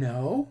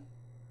 No.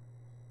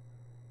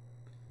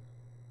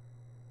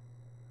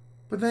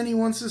 But then he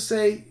wants to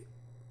say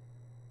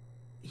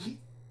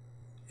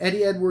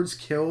Eddie Edwards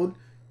killed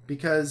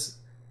because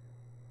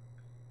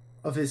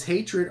of his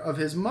hatred of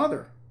his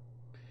mother.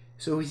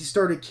 So he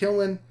started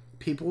killing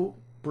people,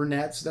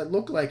 brunettes, that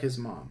look like his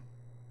mom.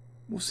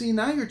 Well, see,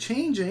 now you're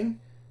changing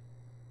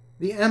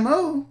the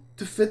MO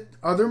to fit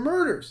other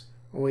murders.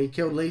 Well, he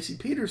killed Lacey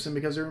Peterson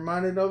because it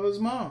reminded of his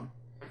mom.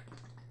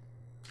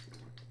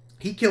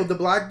 He killed the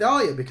Black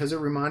Dahlia because it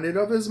reminded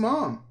of his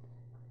mom.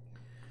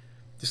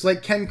 Just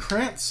like Ken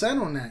Krantz said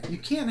on that. You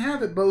can't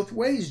have it both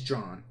ways,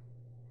 John.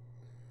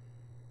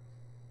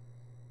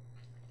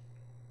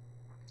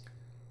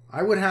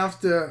 I would have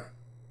to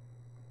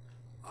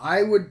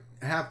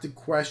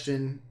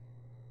question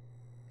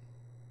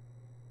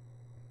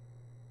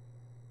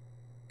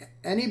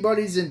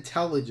anybody's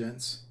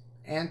intelligence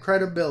and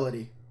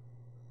credibility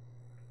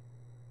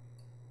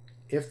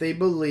if they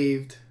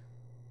believed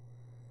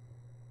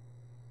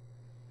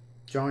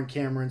John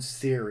Cameron's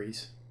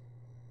theories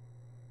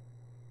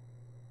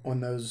on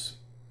those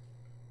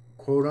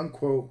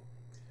quote-unquote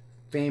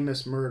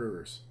famous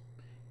murderers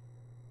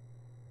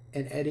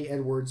and Eddie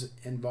Edwards'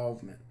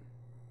 involvement.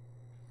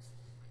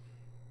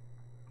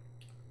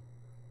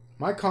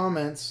 My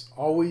comments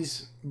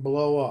always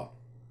blow up.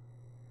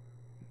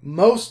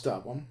 Most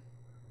of them,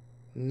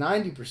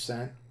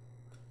 90%,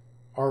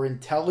 are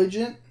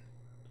intelligent,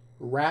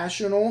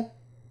 rational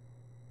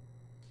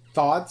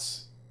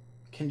thoughts,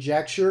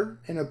 conjecture,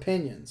 and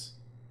opinions.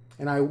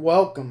 And I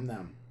welcome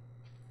them.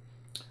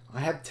 I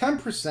have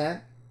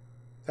 10%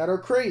 that are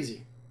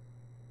crazy.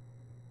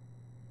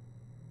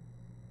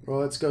 Well,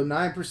 let's go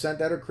 9%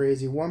 that are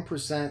crazy,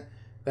 1%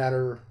 that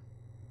are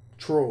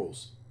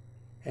trolls.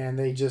 And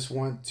they just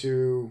want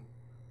to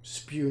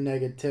spew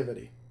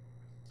negativity.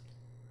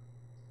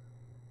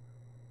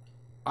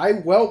 I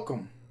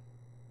welcome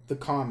the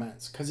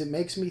comments because it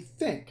makes me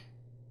think.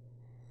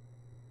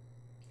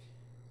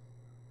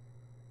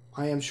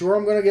 I am sure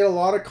I'm going to get a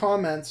lot of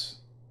comments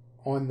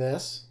on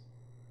this.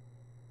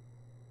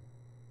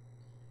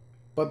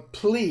 But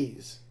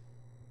please,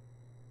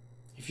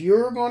 if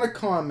you're going to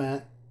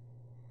comment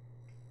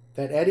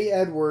that Eddie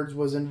Edwards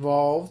was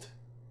involved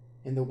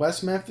in the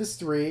West Memphis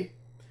 3,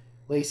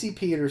 Lacey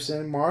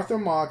Peterson, Martha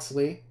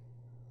Moxley,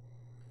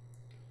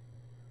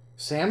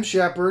 Sam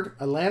Shepard,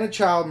 Atlanta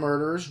child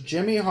murderers,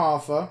 Jimmy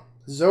Hoffa,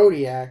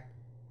 Zodiac,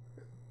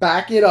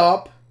 back it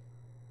up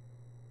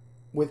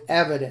with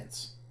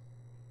evidence.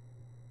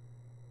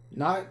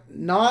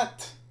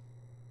 Not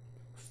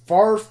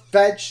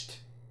far-fetched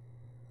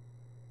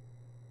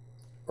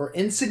or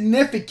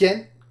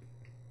insignificant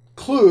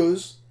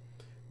clues.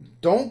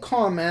 Don't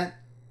comment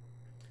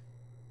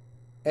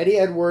Eddie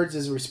Edwards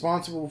is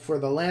responsible for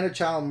the Atlanta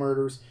child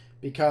murders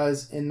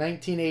because in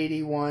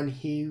 1981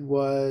 he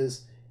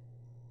was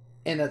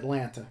in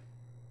Atlanta.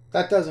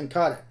 That doesn't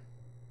cut it.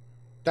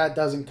 That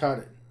doesn't cut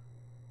it.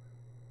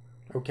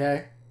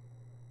 Okay?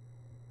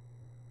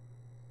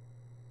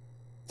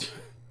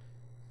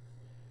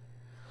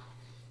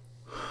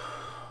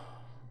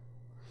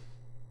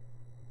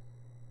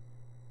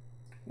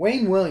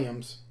 Wayne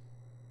Williams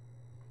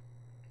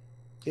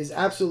is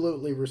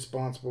absolutely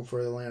responsible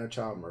for the Atlanta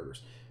child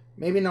murders.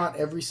 Maybe not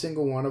every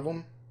single one of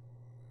them.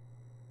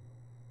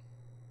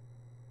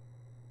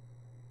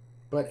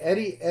 But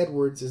Eddie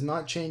Edwards is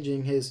not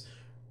changing his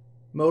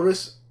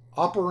modus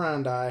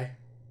operandi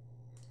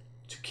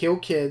to kill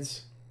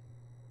kids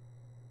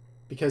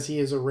because he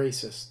is a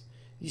racist.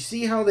 You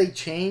see how they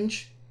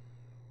change?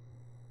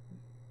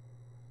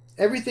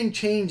 Everything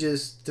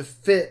changes to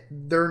fit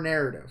their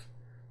narrative.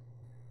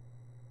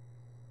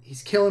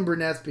 He's killing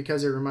brunettes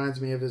because it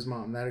reminds me of his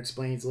mom. That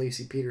explains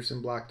Lacey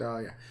Peterson, Black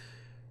Dahlia.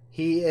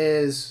 He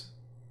is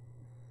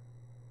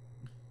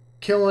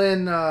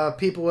killing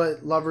people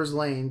at Lover's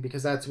Lane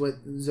because that's what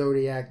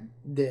Zodiac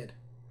did.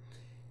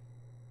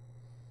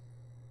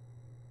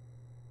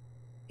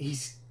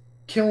 He's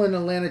killing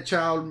Atlanta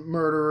child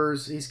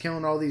murderers. He's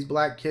killing all these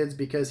black kids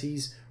because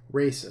he's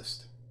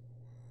racist.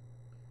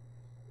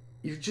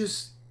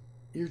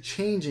 You're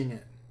changing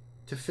it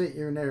to fit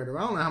your narrative.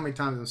 I don't know how many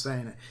times I'm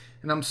saying it.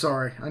 And I'm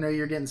sorry. I know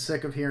you're getting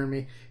sick of hearing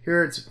me.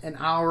 Here it's an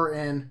hour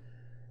in.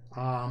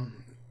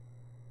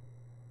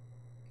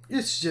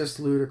 It's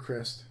just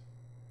ludicrous.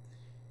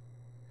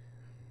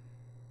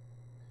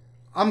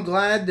 I'm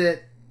glad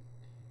that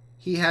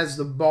he has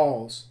the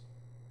balls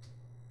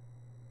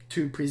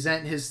to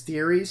present his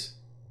theories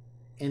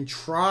and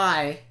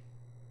try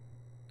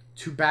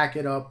to back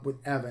it up with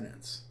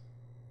evidence,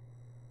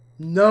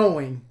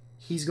 knowing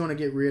he's going to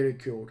get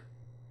ridiculed.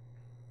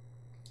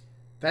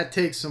 That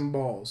takes some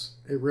balls.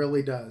 It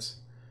really does.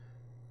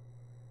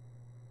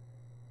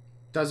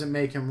 Doesn't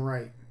make him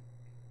right.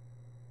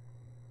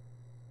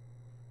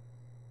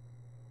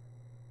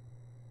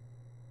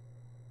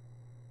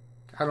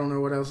 I don't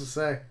know what else to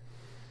say.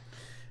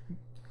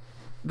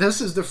 This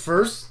is the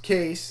first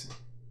case,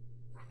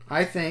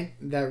 I think,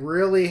 that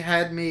really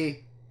had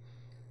me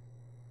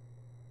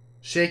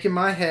shaking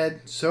my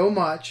head so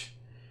much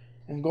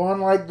and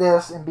going like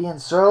this and being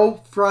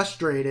so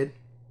frustrated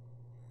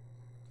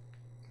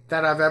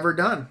that I've ever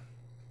done.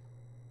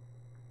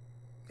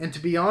 And to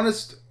be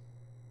honest,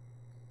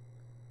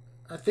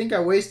 I think I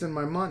wasted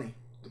my money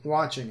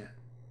watching it.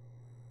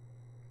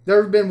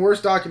 There have been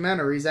worse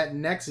documentaries. That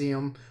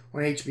Nexium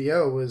on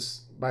HBO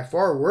was by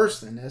far worse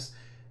than this.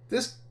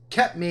 This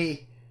kept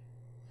me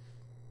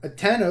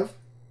attentive,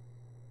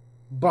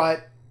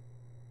 but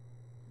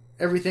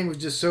everything was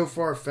just so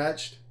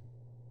far-fetched.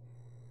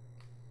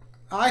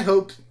 I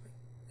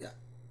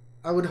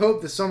would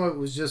hope that some of it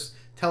was just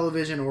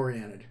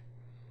television-oriented,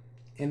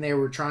 and they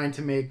were trying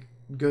to make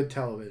good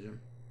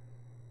television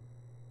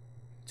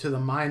to the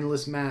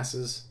mindless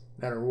masses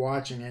that are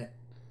watching it,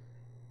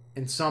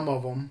 and some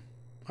of them,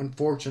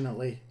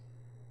 unfortunately,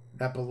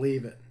 that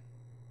believe it.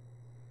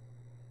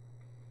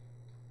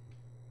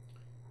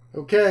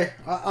 Okay,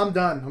 I'm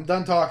done. I'm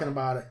done talking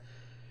about it.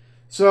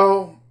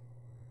 So,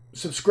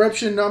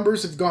 subscription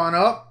numbers have gone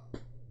up.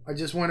 I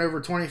just went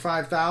over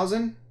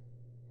 25,000.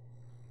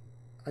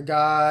 I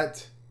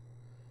got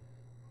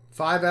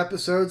 5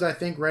 episodes, I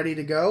think, ready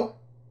to go.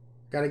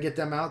 Got to get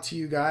them out to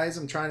you guys.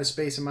 I'm trying to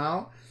space them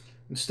out.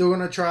 I'm still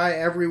going to try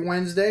every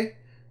Wednesday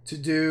to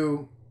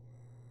do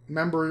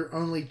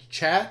member-only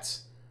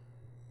chats.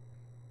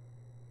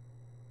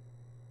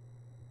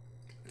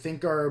 I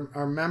think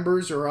our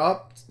members are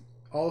up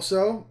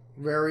also.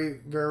 Very,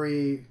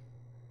 very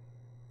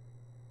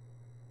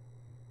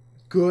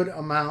good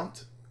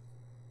amount.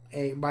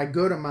 By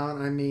good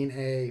amount, I mean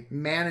a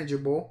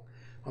manageable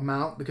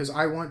amount, because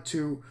I want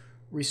to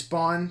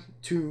respond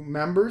to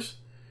members.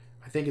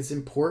 I think it's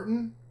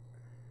important.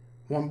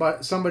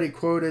 Somebody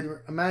quoted,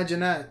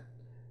 imagine that,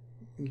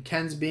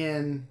 Ken's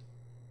being,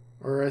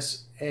 or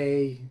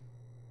a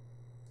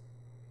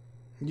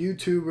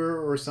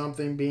YouTuber or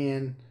something,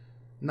 being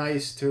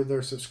nice to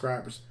their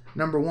subscribers.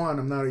 Number one,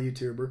 I'm not a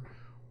YouTuber,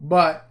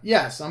 but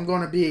yes, I'm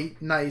going to be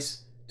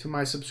nice to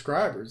my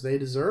subscribers. They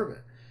deserve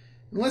it.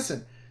 And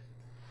listen,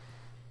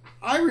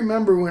 I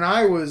remember when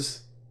I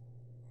was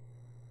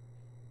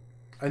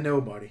a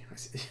nobody.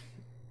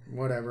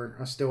 Whatever,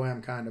 I still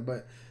am kind of,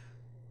 but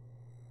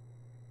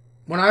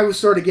when I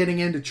started getting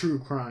into true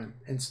crime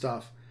and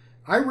stuff,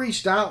 I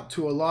reached out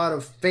to a lot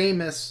of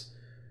famous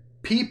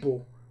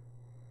people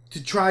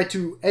to try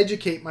to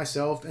educate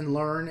myself and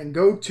learn and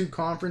go to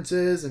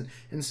conferences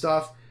and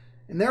stuff.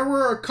 And there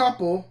were a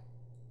couple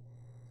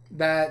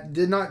that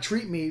did not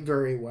treat me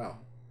very well.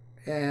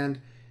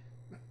 And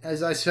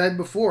as I said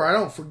before, I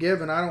don't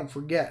forgive and I don't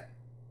forget.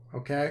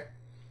 Okay?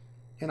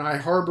 And I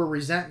harbor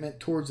resentment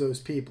towards those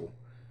people.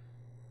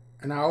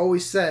 And I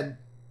always said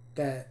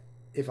that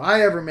if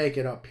I ever make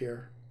it up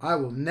here, I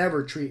will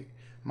never treat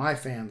my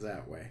fans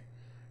that way.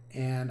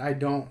 And I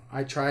don't.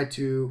 I try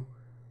to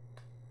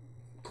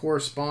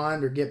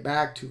correspond or get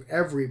back to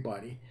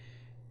everybody.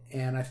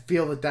 And I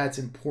feel that that's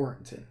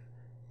important.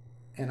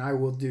 And I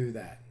will do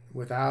that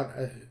without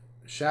a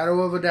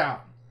shadow of a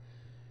doubt.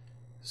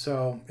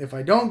 So if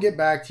I don't get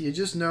back to you,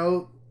 just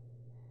know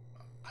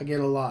I get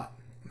a lot.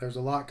 There's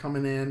a lot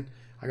coming in.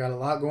 I got a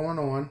lot going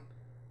on.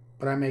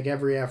 But I make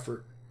every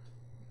effort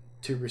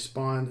to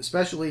respond,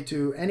 especially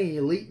to any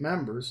elite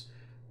members.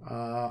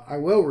 I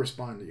will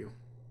respond to you.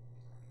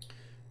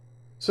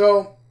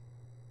 So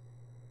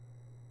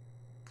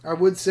I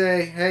would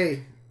say,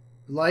 hey,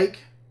 like,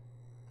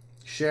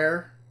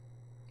 share,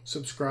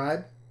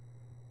 subscribe,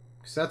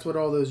 because that's what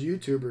all those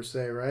YouTubers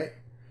say, right?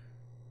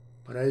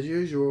 But as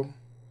usual,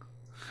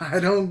 I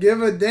don't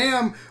give a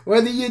damn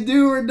whether you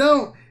do or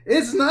don't.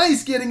 It's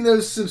nice getting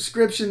those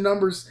subscription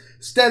numbers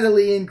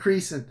steadily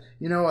increasing,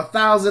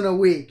 1,000 a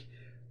week.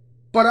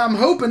 But I'm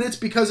hoping it's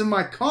because of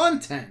my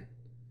content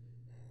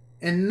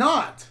and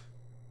not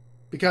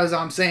because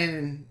I'm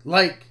saying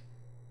like,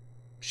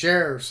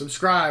 share,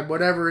 subscribe,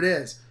 whatever it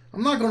is.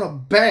 I'm not going to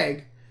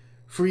beg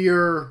for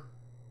your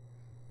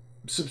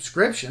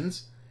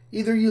subscriptions.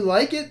 Either you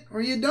like it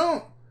or you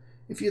don't.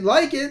 If you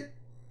like it,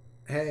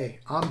 hey,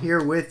 I'm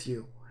here with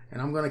you.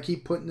 And I'm going to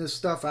keep putting this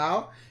stuff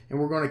out. And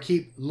we're going to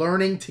keep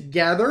learning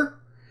together.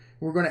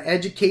 We're going to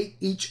educate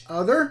each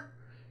other.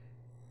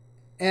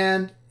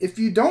 And if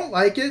you don't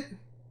like it,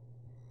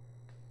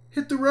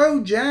 hit the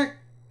road, Jack.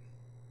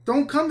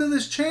 Don't come to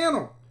this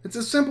channel. It's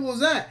as simple as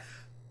that.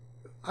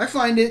 I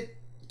find it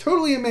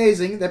totally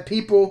amazing that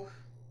people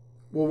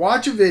will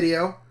watch a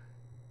video,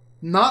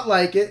 not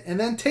like it, and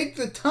then take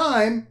the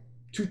time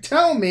to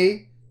tell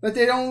me that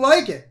they don't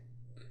like it.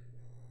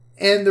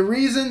 And the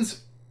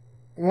reasons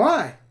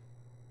why.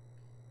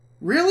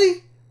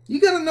 Really?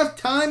 You got enough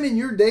time in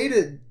your day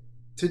to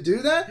do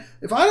that?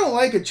 If I don't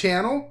like a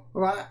channel,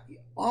 or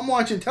I'm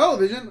watching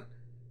television,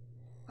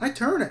 I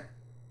turn it.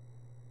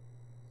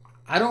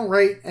 I don't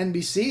rate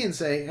NBC and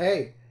say,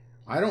 hey,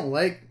 I don't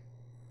like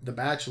The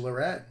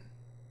Bachelorette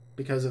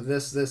because of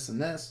this, this,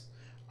 and this.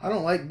 I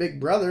don't like Big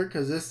Brother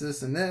because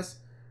this, and this.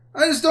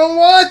 I just don't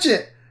watch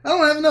it. I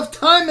don't have enough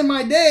time in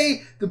my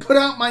day to put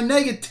out my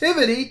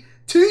negativity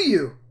to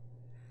you.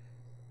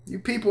 You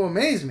people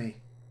amaze me.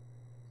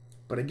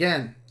 But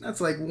again,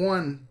 that's like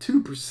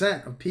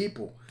 1-2% of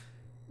people.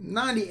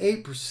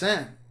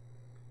 98%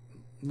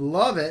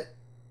 love it,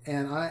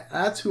 and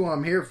that's who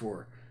I'm here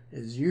for,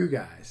 is you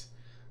guys.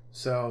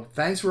 So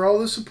thanks for all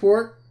the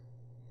support.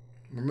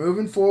 We're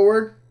moving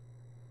forward,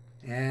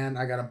 and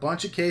I got a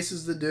bunch of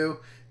cases to do,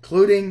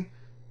 including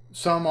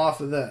some off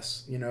of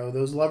this. You know,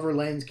 those Lover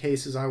Lanes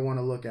cases I want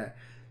to look at.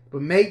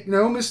 But make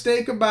no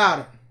mistake about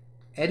it,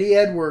 Eddie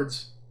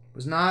Edwards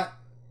was not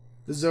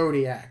the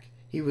Zodiac.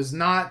 He was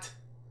not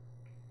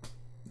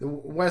the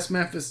West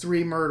Memphis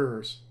 3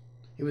 murderers.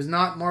 He was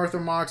not Martha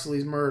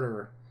Moxley's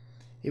murderer.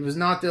 He was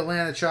not the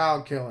Atlanta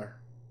child killer.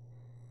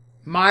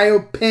 My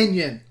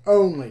opinion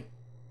only.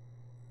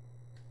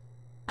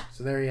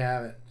 So there you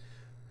have it.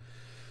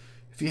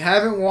 If you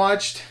haven't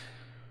watched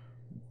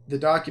the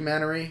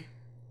documentary,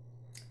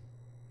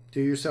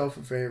 do yourself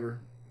a favor.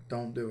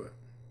 Don't do it.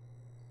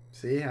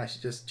 See, I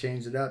should just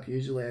change it up.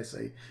 Usually I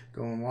say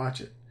go and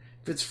watch it.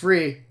 If it's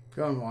free,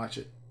 go and watch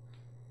it.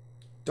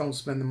 Don't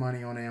spend the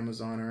money on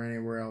Amazon or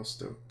anywhere else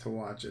to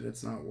watch it.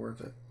 It's not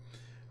worth it.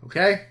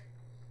 Okay?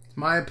 It's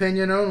my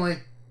opinion only.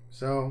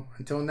 So,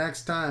 until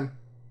next time,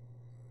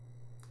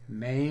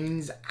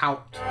 mains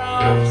out.